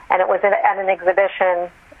 and it was at an exhibition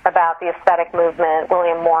about the aesthetic movement,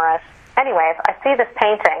 William Morris. Anyways, I see this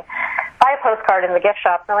painting, buy a postcard in the gift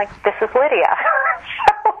shop, and I'm like, this is Lydia.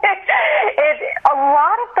 So a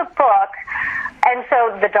lot of the book, and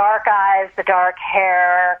so the dark eyes, the dark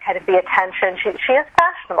hair, kind of the attention, she is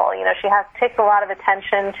fashionable. She takes a lot of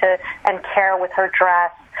attention to and care with her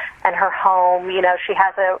dress and her home. She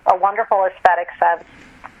has a wonderful aesthetic sense.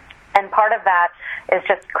 And part of that is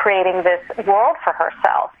just creating this world for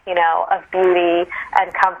herself, of beauty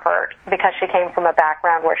and comfort, because she came from a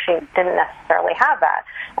background where she didn't necessarily have that.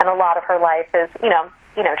 And a lot of her life is,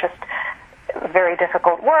 just very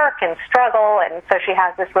difficult work and struggle. And so she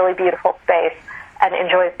has this really beautiful space and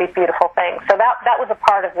enjoys these beautiful things. So that was a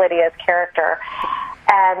part of Lydia's character.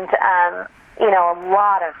 And,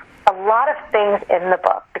 a lot of things in the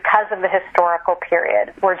book, because of the historical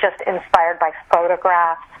period, were just inspired by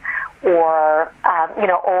photographs or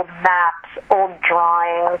old maps, old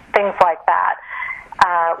drawings, things like that.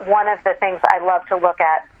 One of the things I love to look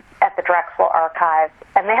at the Drexel Archives,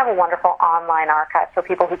 and they have a wonderful online archive, so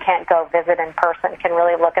people who can't go visit in person can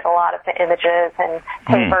really look at a lot of the images and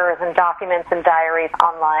papers and documents and diaries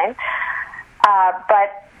online.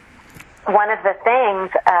 But one of the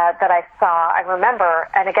things that I saw, I remember,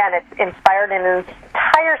 and again, it's inspired in an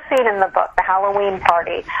entire scene in the book, the Halloween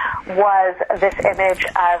party, was this image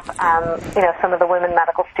of, some of the women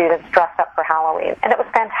medical students dressed up for Halloween. And it was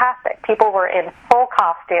fantastic. People were in full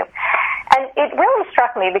costume. And it really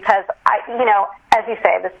struck me because, as you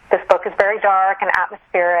say, this book is very dark and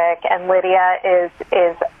atmospheric, and Lydia is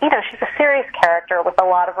she's a serious character with a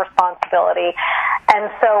lot of responsibility.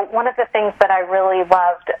 And so one of the things that I really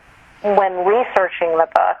loved when researching the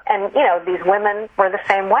book, and these women were the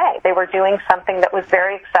same way. They were doing something that was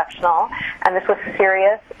very exceptional, and this was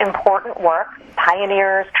serious, important work,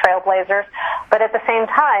 pioneers, trailblazers, but at the same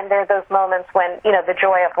time, there are those moments when, the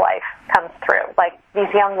joy of life comes through, like these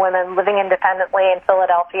young women living independently in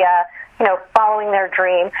Philadelphia, following their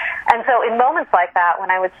dream. And so in moments like that,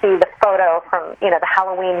 when I would see the photo from, the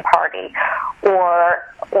Halloween party, or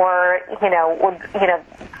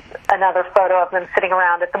another photo of them sitting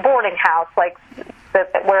around at the boarding house, where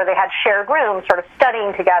they had shared rooms, sort of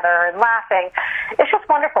studying together and laughing. It's just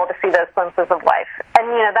wonderful to see those glimpses of life. And,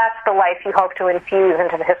 that's the life you hope to infuse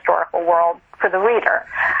into the historical world for the reader.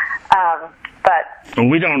 But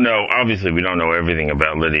we don't know, obviously we don't know everything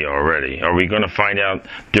about Lydia already. Are we going to find out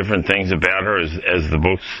different things about her as the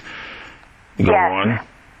books go on?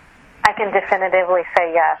 I can definitively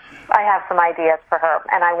say yes. I have some ideas for her,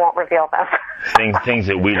 and I won't reveal them. things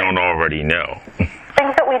that we don't already know.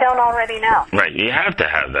 Things that we don't already know. Right. You have to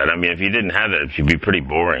have that. I mean, if you didn't have that, it should be pretty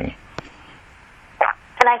boring.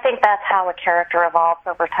 And I think that's how a character evolves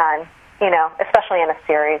over time, especially in a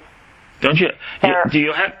series. Don't you? Do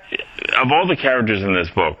you have, of all the characters in this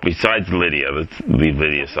book, besides Lydia, let's leave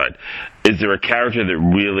Lydia aside, is there a character that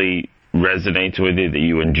really resonates with you, that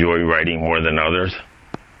you enjoy writing more than others?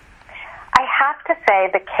 I have to say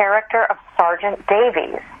the character of Sergeant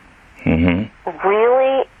Davies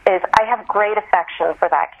really is, I have great affection for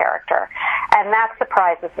that character. And that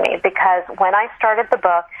surprises me because when I started the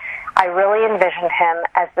book, I really envisioned him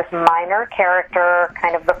as this minor character,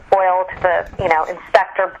 kind of the foil to the,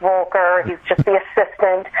 Inspector Volker. He's just the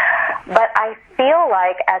assistant. But I feel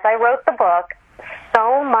like as I wrote the book,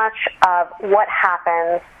 so much of what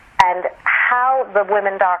happens and how the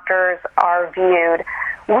women doctors are viewed,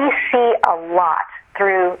 we see a lot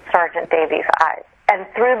through Sergeant Davies' eyes and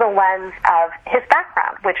through the lens of his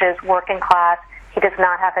background, which is working class. He does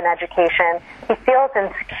not have an education. He feels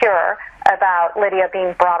insecure about Lydia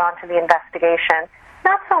being brought onto the investigation.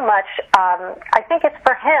 Not so much, I think it's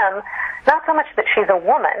for him, not so much that she's a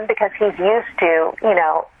woman, because he's used to,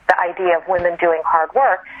 the idea of women doing hard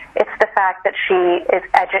work. It's the fact that she is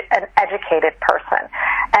an educated person.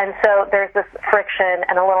 And so there's this friction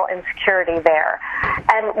and a little insecurity there.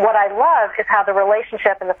 And what I love is how the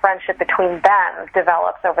relationship and the friendship between them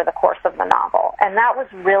develops over the course of the novel. And that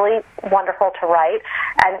was really wonderful to write.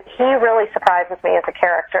 And he really surprises me as a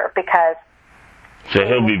character because... So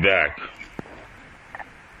he'll be back.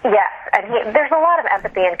 Yes, and there's a lot of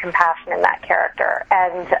empathy and compassion in that character,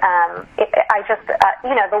 and I just,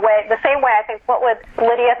 the same way I think, what would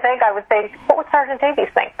Lydia think? I would think, what would Sergeant Davies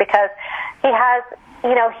think? Because he has,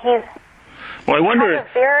 he's. Well, I wonder.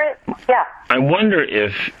 I wonder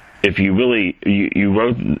if you really you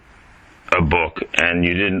wrote a book and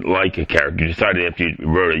you didn't like a character, you decided after you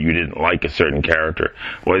wrote it you didn't like a certain character,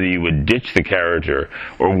 whether you would ditch the character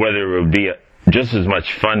or whether it would be just as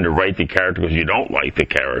much fun to write the character because you don't like the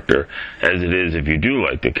character as it is if you do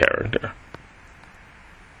like the character.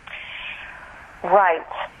 Right.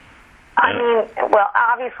 I mean, well,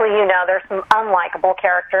 obviously, there's some unlikable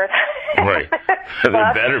characters. Right.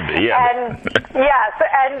 There better be, yeah. And, yes,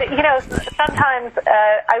 and, sometimes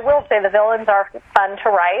I will say the villains are fun to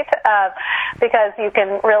write because you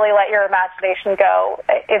can really let your imagination go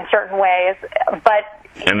in certain ways, but...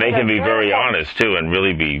 And they can be very honest, too, and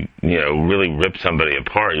really be, really rip somebody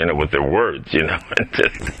apart, with their words,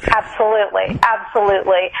 Absolutely,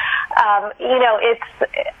 absolutely. I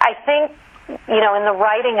think, in the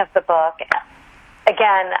writing of the book,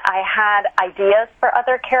 again, I had ideas for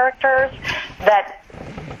other characters that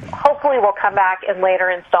hopefully will come back in later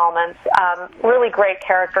installments, really great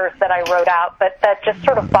characters that I wrote out, but that just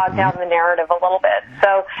sort of bogged down the narrative a little bit.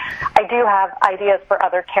 So I do have ideas for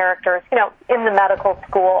other characters, in the medical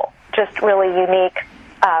school, just really unique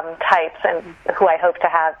types, and who I hope to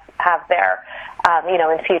have there,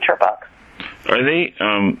 in future books. Are they,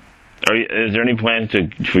 Is there any plans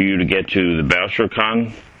for you to get to the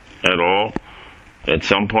BoucherCon at all? At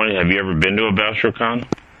some point, have you ever been to a BoucherCon?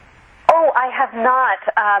 Oh, I have not,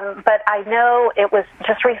 but I know it was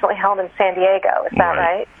just recently held in San Diego. Is that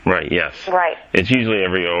right? Right, yes. Right. It's usually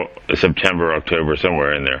every September, October,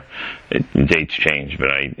 somewhere in there. Dates change, but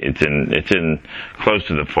it's in close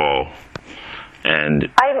to the fall, and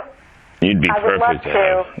you'd be perfect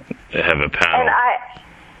to have a panel. And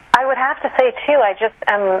I would have to say too, I just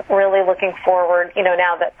am really looking forward.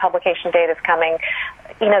 Now that publication date is coming,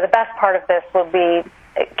 the best part of this will be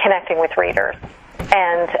connecting with readers.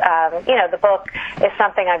 And, the book is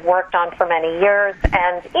something I've worked on for many years.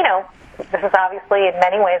 And, this is obviously in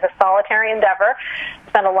many ways a solitary endeavor.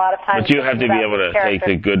 Spend a lot of time. But you have to be able to take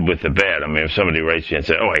the good with the bad. I mean, if somebody writes you and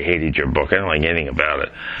says, "Oh, I hated your book. I don't like anything about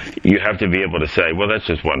it," you have to be able to say, "Well, that's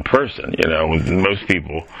just one person." Most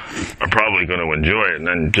people are probably going to enjoy it. And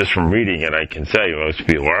then just from reading it, I can say most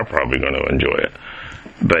people are probably going to enjoy it.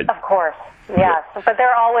 But of course. Yes, but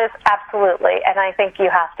they're always absolutely, and I think you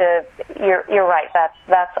have to. You're right.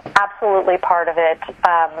 That's absolutely part of it.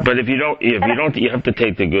 But if you don't, you have to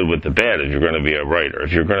take the good with the bad. If you're going to be a writer,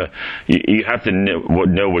 if you're going to, you have to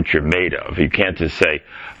know what you're made of. You can't just say,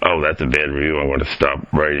 "Oh, that's a bad review. I'm going to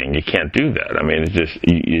stop writing." You can't do that. I mean,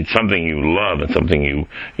 it's something you love and something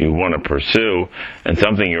you want to pursue, and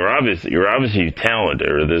something you're obviously talented.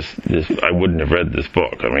 Or this I wouldn't have read this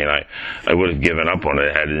book. I mean, I would have given up on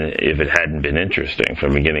it if it hadn't been interesting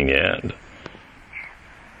from beginning to end.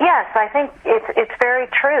 Yes, I think it's very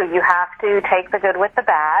true. You have to take the good with the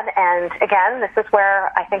bad, and again, this is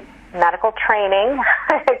where I think medical training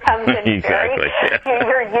comes in. Exactly.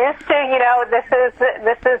 You're used to,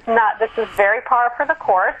 this is very par for the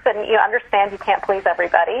course, and you understand you can't please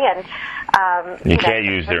everybody, and you can't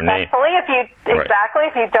use their name.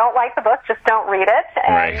 If you don't like the book, just don't read it,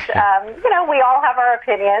 and we all have our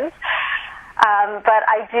opinions. But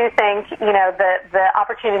I do think, the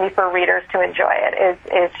opportunity for readers to enjoy it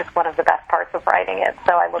is just one of the best parts of writing it.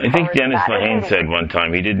 So I think Dennis Lehane said one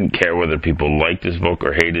time he didn't care whether people liked his book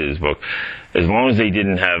or hated his book, as long as they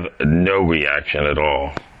didn't have no reaction at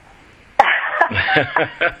all.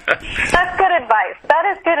 That's good advice. That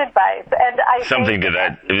is good advice. And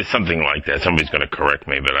it was something like that. Somebody's going to correct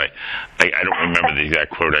me, but I don't remember the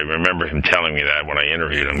exact quote. I remember him telling me that when I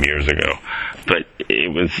interviewed him years ago. But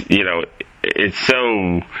it was, it's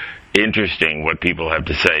so interesting what people have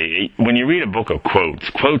to say. When you read a book of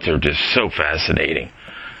quotes are just so fascinating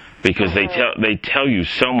because they tell you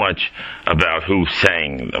so much about who's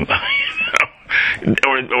saying them.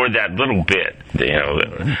 Or that little bit,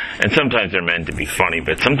 and sometimes they're meant to be funny,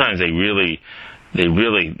 but sometimes they really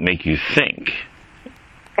make you think.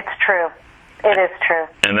 It's true. It is true.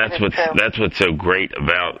 And that's what's so great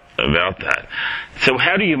about that. So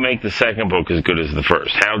how do you make the second book as good as the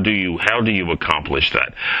first? How do you accomplish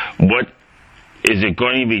that? What is it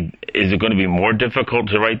going to be? Is it going to be more difficult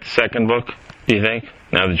to write the second book? Do you think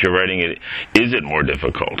now that you're writing it? Is it more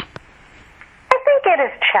difficult? I think it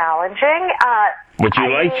is challenging. But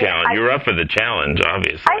you like challenge. You're up for the challenge,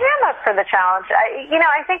 obviously. I am up for the challenge.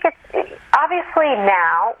 I think it's obviously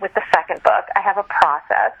now with the second book, I have a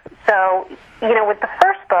process. So, with the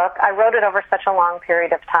first book, I wrote it over such a long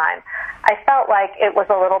period of time. I felt like it was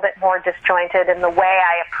a little bit more disjointed in the way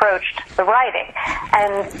I approached the writing.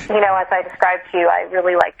 And, as I described to you, I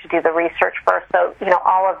really like to do the research first. So,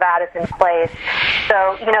 all of that is in place.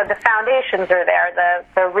 So, the foundations are there,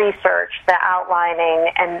 the research, the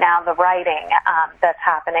outlining, and now the writing that's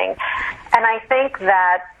happening. And I think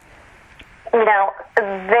that,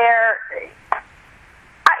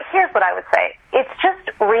 here's what I would say. It's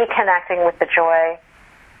just reconnecting with the joy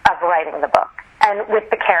of writing the book and with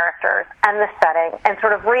the characters and the setting and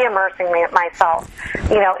sort of re-immersing myself,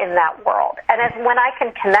 in that world. And when I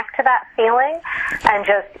can connect to that feeling and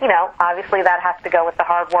just, obviously that has to go with the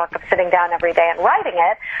hard work of sitting down every day and writing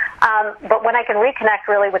it, but when I can reconnect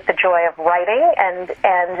really with the joy of writing and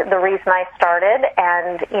the reason I started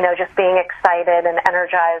and, just being excited and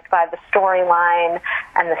energized by the storyline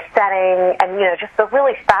and the setting and, just the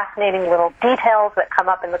really fascinating little details that come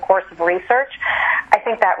up in the course of research, I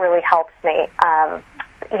think that really helps me,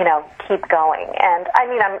 keep going. And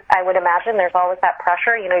I would imagine there's always that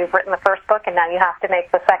pressure. You've written the first book and now you have to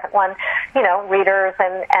make the second one. Readers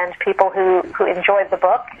and people who enjoyed the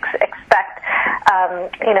book expect,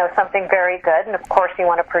 something very good. And of course you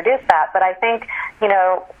want to produce that. But I think,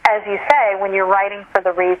 as you say, when you're writing for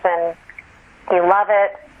the reason you love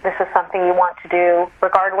it, this is something you want to do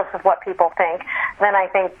regardless of what people think, then I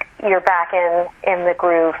think you're back in the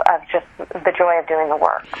groove of just the joy of doing the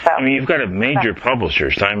work. So, I mean, you've got a major publisher,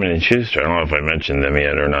 Simon & Schuster. I don't know if I mentioned them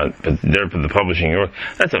yet or not, but they're the publishing your work.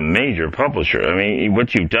 That's a major publisher. I mean,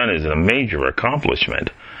 what you've done is a major accomplishment.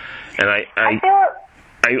 And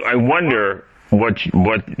I wonder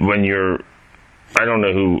when you're, I don't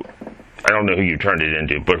know who you turned it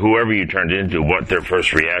into, but whoever you turned it into, what their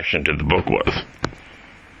first reaction to the book was.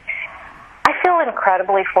 I feel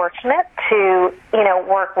incredibly fortunate to,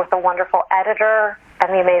 work with a wonderful editor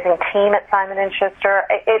and the amazing team at Simon & Schuster.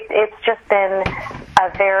 It's just been a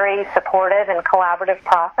very supportive and collaborative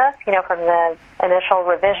process, from the initial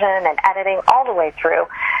revision and editing all the way through.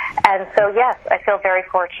 And so, yes, I feel very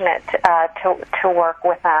fortunate to work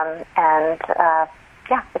with them, and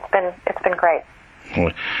it's been great.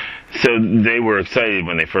 So they were excited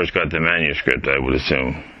when they first got the manuscript, I would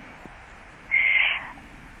assume.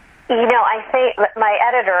 I think that my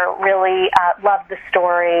editor really loved the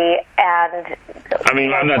story, and I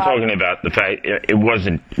mean, I'm not talking about the fact it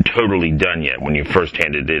wasn't totally done yet when you first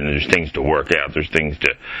handed it in. There's things to work out. There's things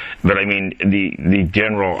to, but I mean, the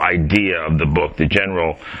general idea of the book, the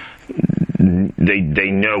general. They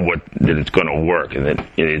know that it's going to work, and that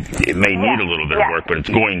it may need a little bit of work, but it's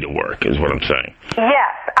going to work, is what I'm saying.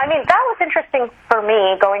 Yes, I mean, that was interesting for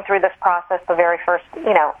me going through this process. The very first,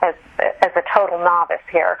 as a total novice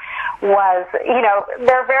here, was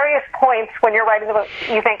there are various points when you're writing the book.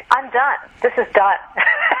 You think, I'm done. This is done.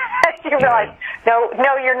 You realize, no,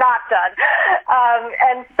 you're not done.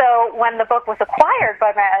 And so when the book was acquired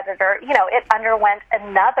by my editor, it underwent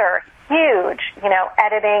another huge,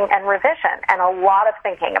 editing and revision, and a lot of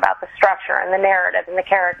thinking about the structure and the narrative and the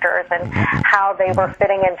characters and how they were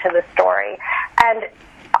fitting into the story. And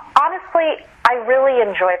honestly, I really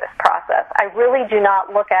enjoy this process. I really do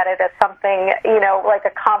not look at it as something, like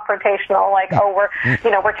a confrontational, like,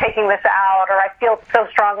 we're taking this out, or I feel so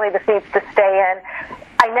strongly this needs to stay in.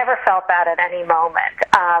 I never felt that at any moment.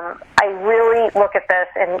 I really look at this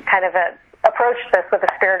and kind of approach this with a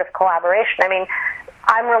spirit of collaboration. I mean,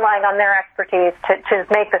 I'm relying on their expertise to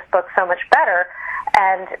make this book so much better.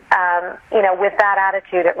 And, with that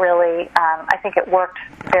attitude, it really, I think it worked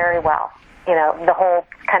very well. The whole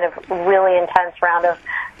kind of really intense round of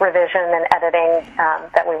revision and editing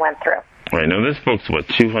that we went through. Right. Now, this book's, about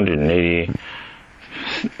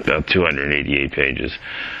 288 pages.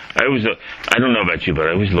 I don't know about you, but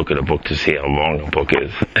I always look at a book to see how long a book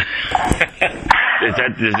is. Does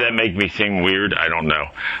that make me seem weird? I don't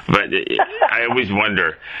know. But I always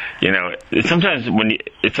wonder, sometimes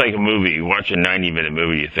it's like a movie. You watch a 90-minute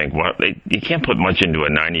movie, you think, well, you can't put much into a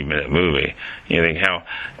 90-minute movie. You think, how?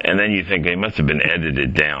 And then you think they must have been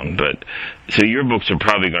edited down. But so your books are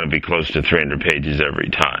probably going to be close to 300 pages every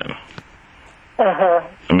time. Mm-hmm.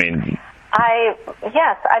 I mean... I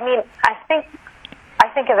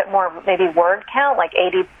think of it more maybe word count, like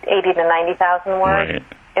 80 to 90,000 words, right,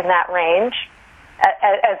 in that range,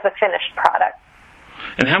 as the finished product.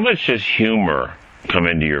 And how much does humor come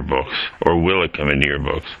into your books, or will it come into your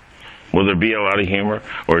books? Will there be a lot of humor,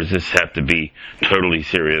 or does this have to be totally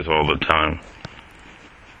serious all the time?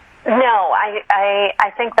 No,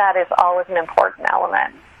 I think that is always an important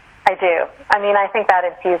element. I do. I mean, I think that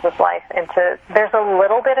infuses life into... There's a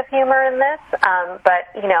little bit of humor in this, but,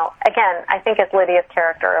 again, I think as Lydia's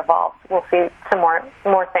character evolves, we'll see some more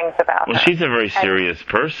things about her. Well, she's a very serious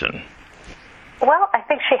person. Well, I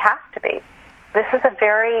think she has to be. This is a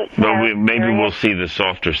very... But maybe we'll see the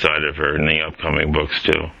softer side of her in the upcoming books,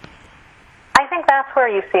 too. I think that's where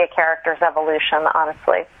you see a character's evolution,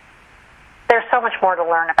 honestly. There's so much more to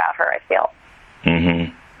learn about her, I feel.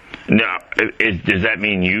 Mm-hmm. Now, does that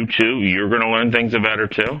mean you, too? You're going to learn things about her,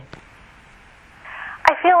 too?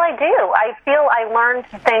 I feel I do. I feel I learned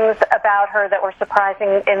things about her that were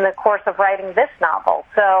surprising in the course of writing this novel.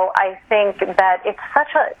 So I think that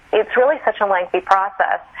it's really such a lengthy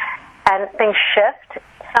process, and things shift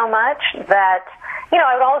so much that,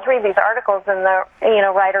 I would always read these articles, and the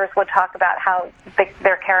writers would talk about how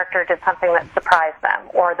their character did something that surprised them,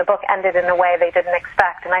 or the book ended in a way they didn't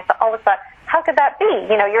expect. And I always thought, how could that be?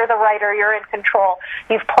 You're the writer, you're in control,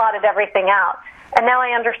 you've plotted everything out. And now I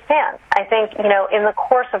understand. I think, in the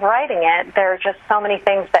course of writing it, there are just so many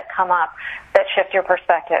things that come up that shift your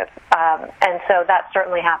perspective. And so that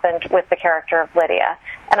certainly happened with the character of Lydia.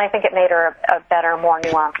 And I think it made her a better, more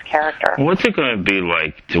nuanced character. What's it going to be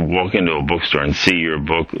like to walk into a bookstore and see your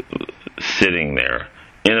book sitting there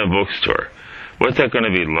in a bookstore? What's that going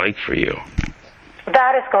to be like for you?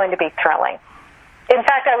 That is going to be thrilling. In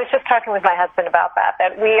fact, I was just talking with my husband about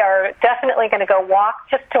that we are definitely going to go walk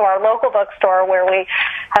just to our local bookstore where we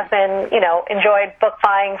have been, enjoyed book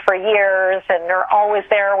buying for years and are always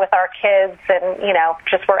there with our kids and,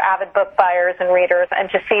 just we're avid book buyers and readers, and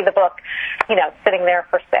to see the book, sitting there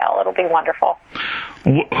for sale. It'll be wonderful.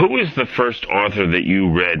 Who is the first author that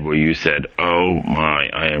you read where you said, oh my,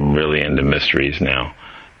 I am really into mysteries now.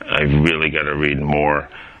 I've really got to read more.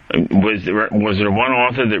 Was there one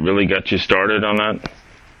author that really got you started on that?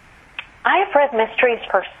 I've read mysteries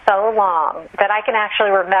for so long that I can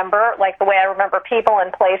actually remember, like the way I remember people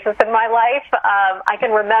and places in my life. I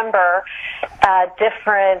can remember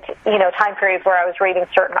different, time periods where I was reading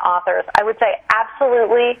certain authors. I would say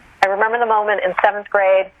absolutely. I remember the moment in 7th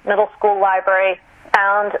grade, middle school library,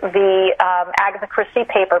 found the Agatha Christie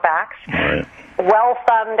paperbacks. Right.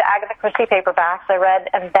 Well-thumbed Agatha Christie paperbacks. I read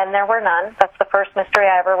And Then There Were None. That's the first mystery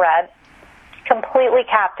I ever read. Completely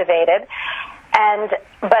captivated.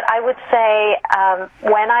 But I would say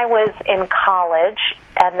when I was in college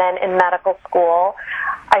and then in medical school,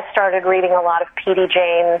 I started reading a lot of P.D.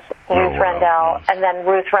 James, Ruth Rendell, yes. and then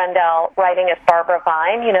Ruth Rendell writing as Barbara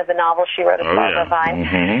Vine, the novel she wrote as Barbara Vine.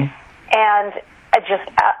 Mm-hmm. And just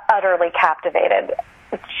utterly captivated.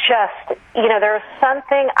 Just, there was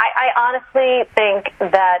something, I honestly think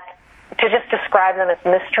that to just describe them as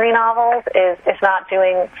mystery novels is not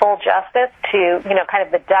doing full justice to, kind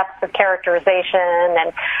of the depth of characterization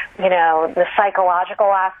and, the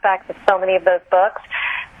psychological aspects of so many of those books.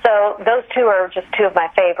 So those two are just two of my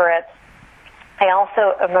favorites. I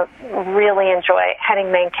also really enjoy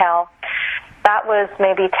Henning Mankell. That was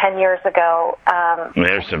maybe 10 years ago.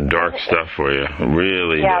 There's some dark stuff for you,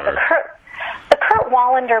 really dark. The Kurt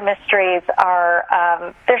Wallander mysteries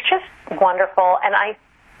are, they're just wonderful. And I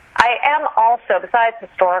am also, besides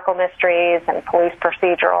historical mysteries and police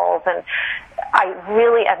procedurals, and I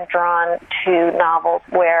really am drawn to novels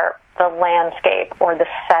where the landscape or the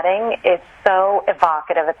setting is so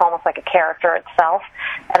evocative. It's almost like a character itself.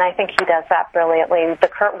 And I think he does that brilliantly. The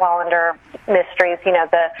Kurt Wallander mysteries,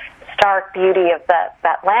 the stark beauty of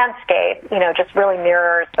that landscape, just really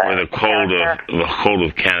mirrors the cold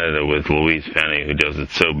of Canada with Louise Penny, who does it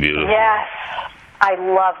so beautifully. Yes, I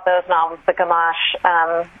love those novels. The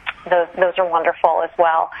Gamache, those are wonderful as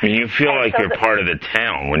well. And you feel like you're part of the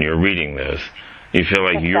town when you're reading this. You feel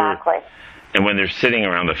like exactly. And when they're sitting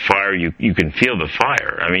around the fire, you can feel the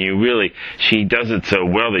fire. I mean, she does it so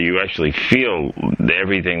well that you actually feel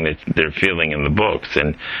everything that they're feeling in the books,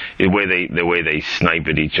 and the way they snipe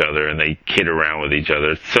at each other and they kid around with each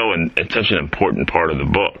other. It's such an important part of the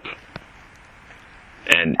book.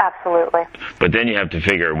 And absolutely. But then you have to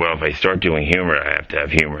figure, well, if I start doing humor, I have to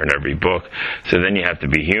have humor in every book. So then you have to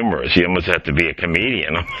be humorous. You almost have to be a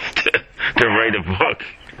comedian to write a book.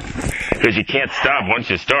 Because you can't stop. Once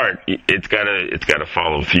you start, it's gotta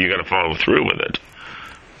follow through. You gotta follow through with it.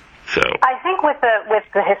 So I think with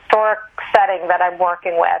the historic setting that I'm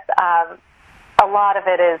working with, a lot of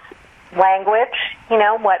it is language.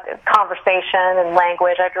 What conversation and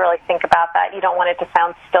language. I'd really think about that. You don't want it to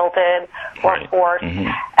sound stilted or forced,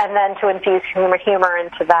 and then to infuse humor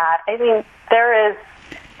into that. I mean, there is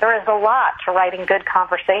a lot to writing good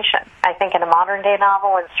conversation, I think, in a modern-day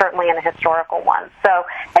novel and certainly in a historical one. So,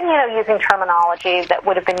 and, using terminology that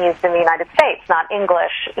would have been used in the United States, not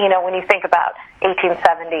English, when you think about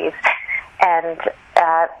 1870s. And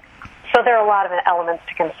so there are a lot of elements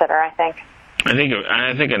to consider, I think. I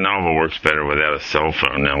think a novel works better without a cell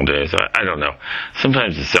phone nowadays. I don't know.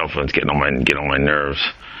 Sometimes the cell phones get on my nerves,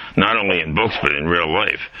 not only in books but in real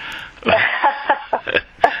life.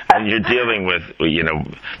 And you're dealing with,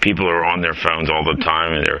 people are on their phones all the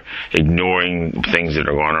time and they're ignoring things that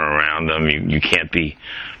are going on around them. You can't be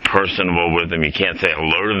personable with them. You can't say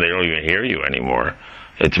hello to them. They don't even hear you anymore.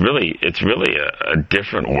 It's really a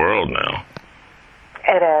different world now.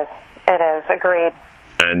 It is. Agreed.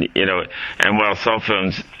 And, and while cell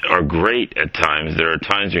phones are great at times, there are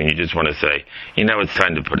times when you just want to say, it's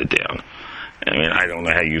time to put it down. I mean, I don't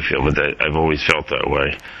know how you feel, but I've always felt that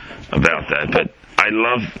way about that. But I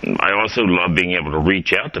also love being able to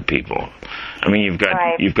reach out to people. I mean,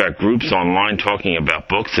 you've got groups online talking about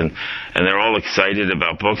books, and they're all excited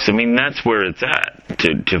about books. I mean, that's where it's at,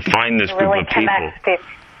 to find this group of people.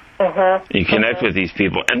 Mm-hmm. You connect with these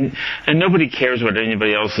people, and nobody cares what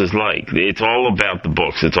anybody else is like. It's all about the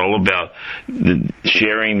books. It's all about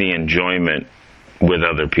sharing the enjoyment with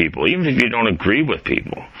other people, even if you don't agree with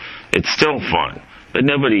people. It's still fun. But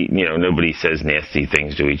nobody says nasty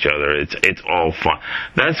things to each other. It's all fun.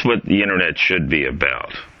 That's what the internet should be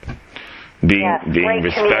about. Being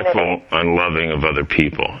respectful and loving of other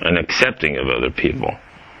people and accepting of other people.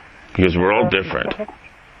 Because we're all different.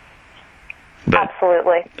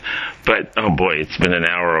 Absolutely. But, oh boy, it's been an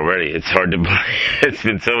hour already. It's hard to believe. It's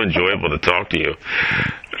been so enjoyable to talk to you.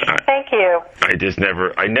 Thank you.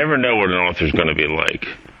 I never know what an author's going to be like.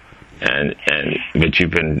 But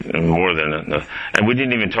you've been more than enough. And we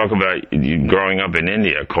didn't even talk about you growing up in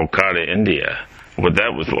India, Kolkata, India, what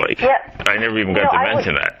that was like. Yeah. I never even got to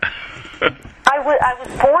mention that. I was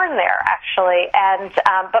born there, actually, and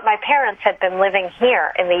but my parents had been living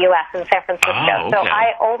here in the U.S. in San Francisco. Oh, okay. So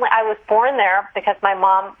I was born there because my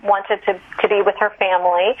mom wanted to be with her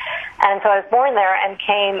family, and so I was born there and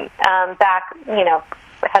came back.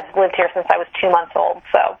 Has lived here since I was 2 months old.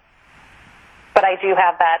 So, but I do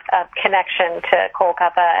have that connection to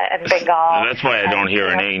Kolkata and Bengal. That's why I don't hear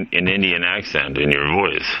an Indian accent in your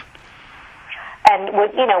voice. And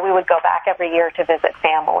we would go back every year to visit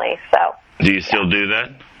family. So. Do you still do that?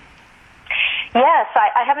 Yes,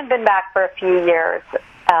 I haven't been back for a few years,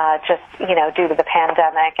 just due to the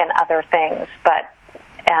pandemic and other things. But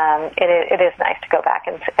it is nice to go back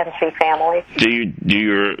and see family.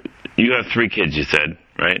 You have 3 kids? You said,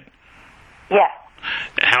 right? Yes.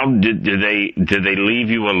 How did they leave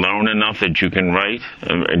you alone enough that you can write?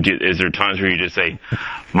 Is there times where you just say,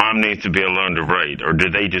 "Mom needs to be alone to write," or do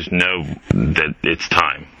they just know that it's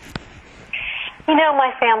time?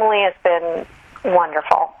 My family has been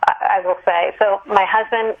wonderful, I will say. So my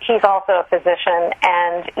husband, he's also a physician,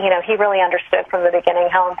 and, he really understood from the beginning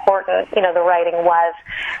how important, the writing was.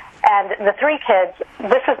 And the 3 kids,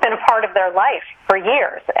 this has been a part of their life for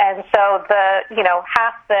years. And so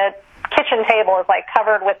half the kitchen table is like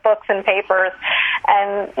covered with books and papers,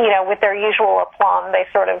 and with their usual aplomb, they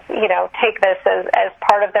sort of take this as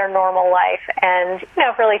part of their normal life, and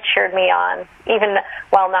really cheered me on, even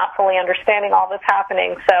while not fully understanding all that's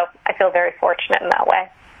happening. So I feel very fortunate in that way.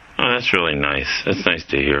 Oh, that's really nice. That's nice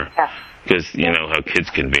to hear. Yeah. Because you know how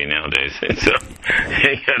kids can be nowadays, so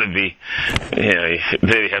they gotta be,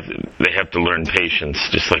 they have to learn patience,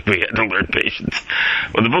 just like we had to learn patience.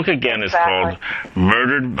 Well, the book again is called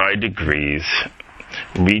 "Murdered by Degrees."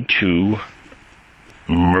 Ritu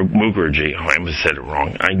Mukerji. Oh, I almost said it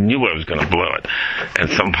wrong. I knew I was going to blow it at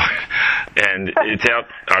some point. And it's out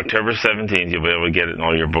October 17th. You'll be able to get it in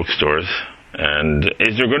all your bookstores. And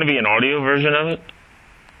is there going to be an audio version of it?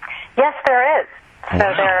 Yes, there is. So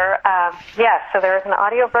Wow. So there is an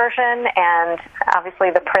audio version and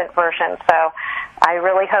obviously the print version. So I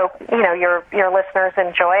really hope, your listeners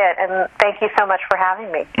enjoy it. And thank you so much for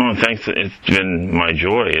having me. Oh, thanks. It's been my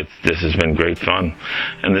joy. This has been great fun.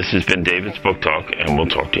 And this has been David's Book Talk, and we'll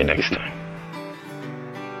talk to you next time.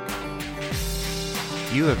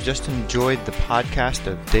 You have just enjoyed the podcast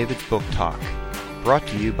of David's Book Talk, brought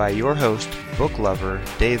to you by your host, book lover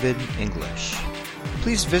David English.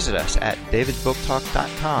 Please visit us at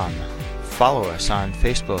davidsbooktalk.com. Follow us on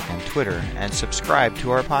Facebook and Twitter, and subscribe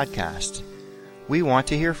to our podcast. We want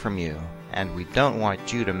to hear from you, and we don't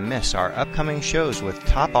want you to miss our upcoming shows with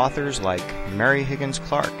top authors like Mary Higgins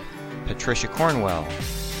Clark, Patricia Cornwell,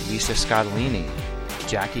 Lisa Scottolini,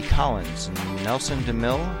 Jackie Collins, Nelson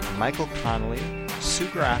DeMille, Michael Connolly, Sue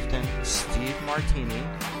Grafton, Steve Martini,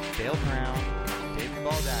 Dale Brown, David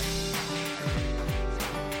Baldacci.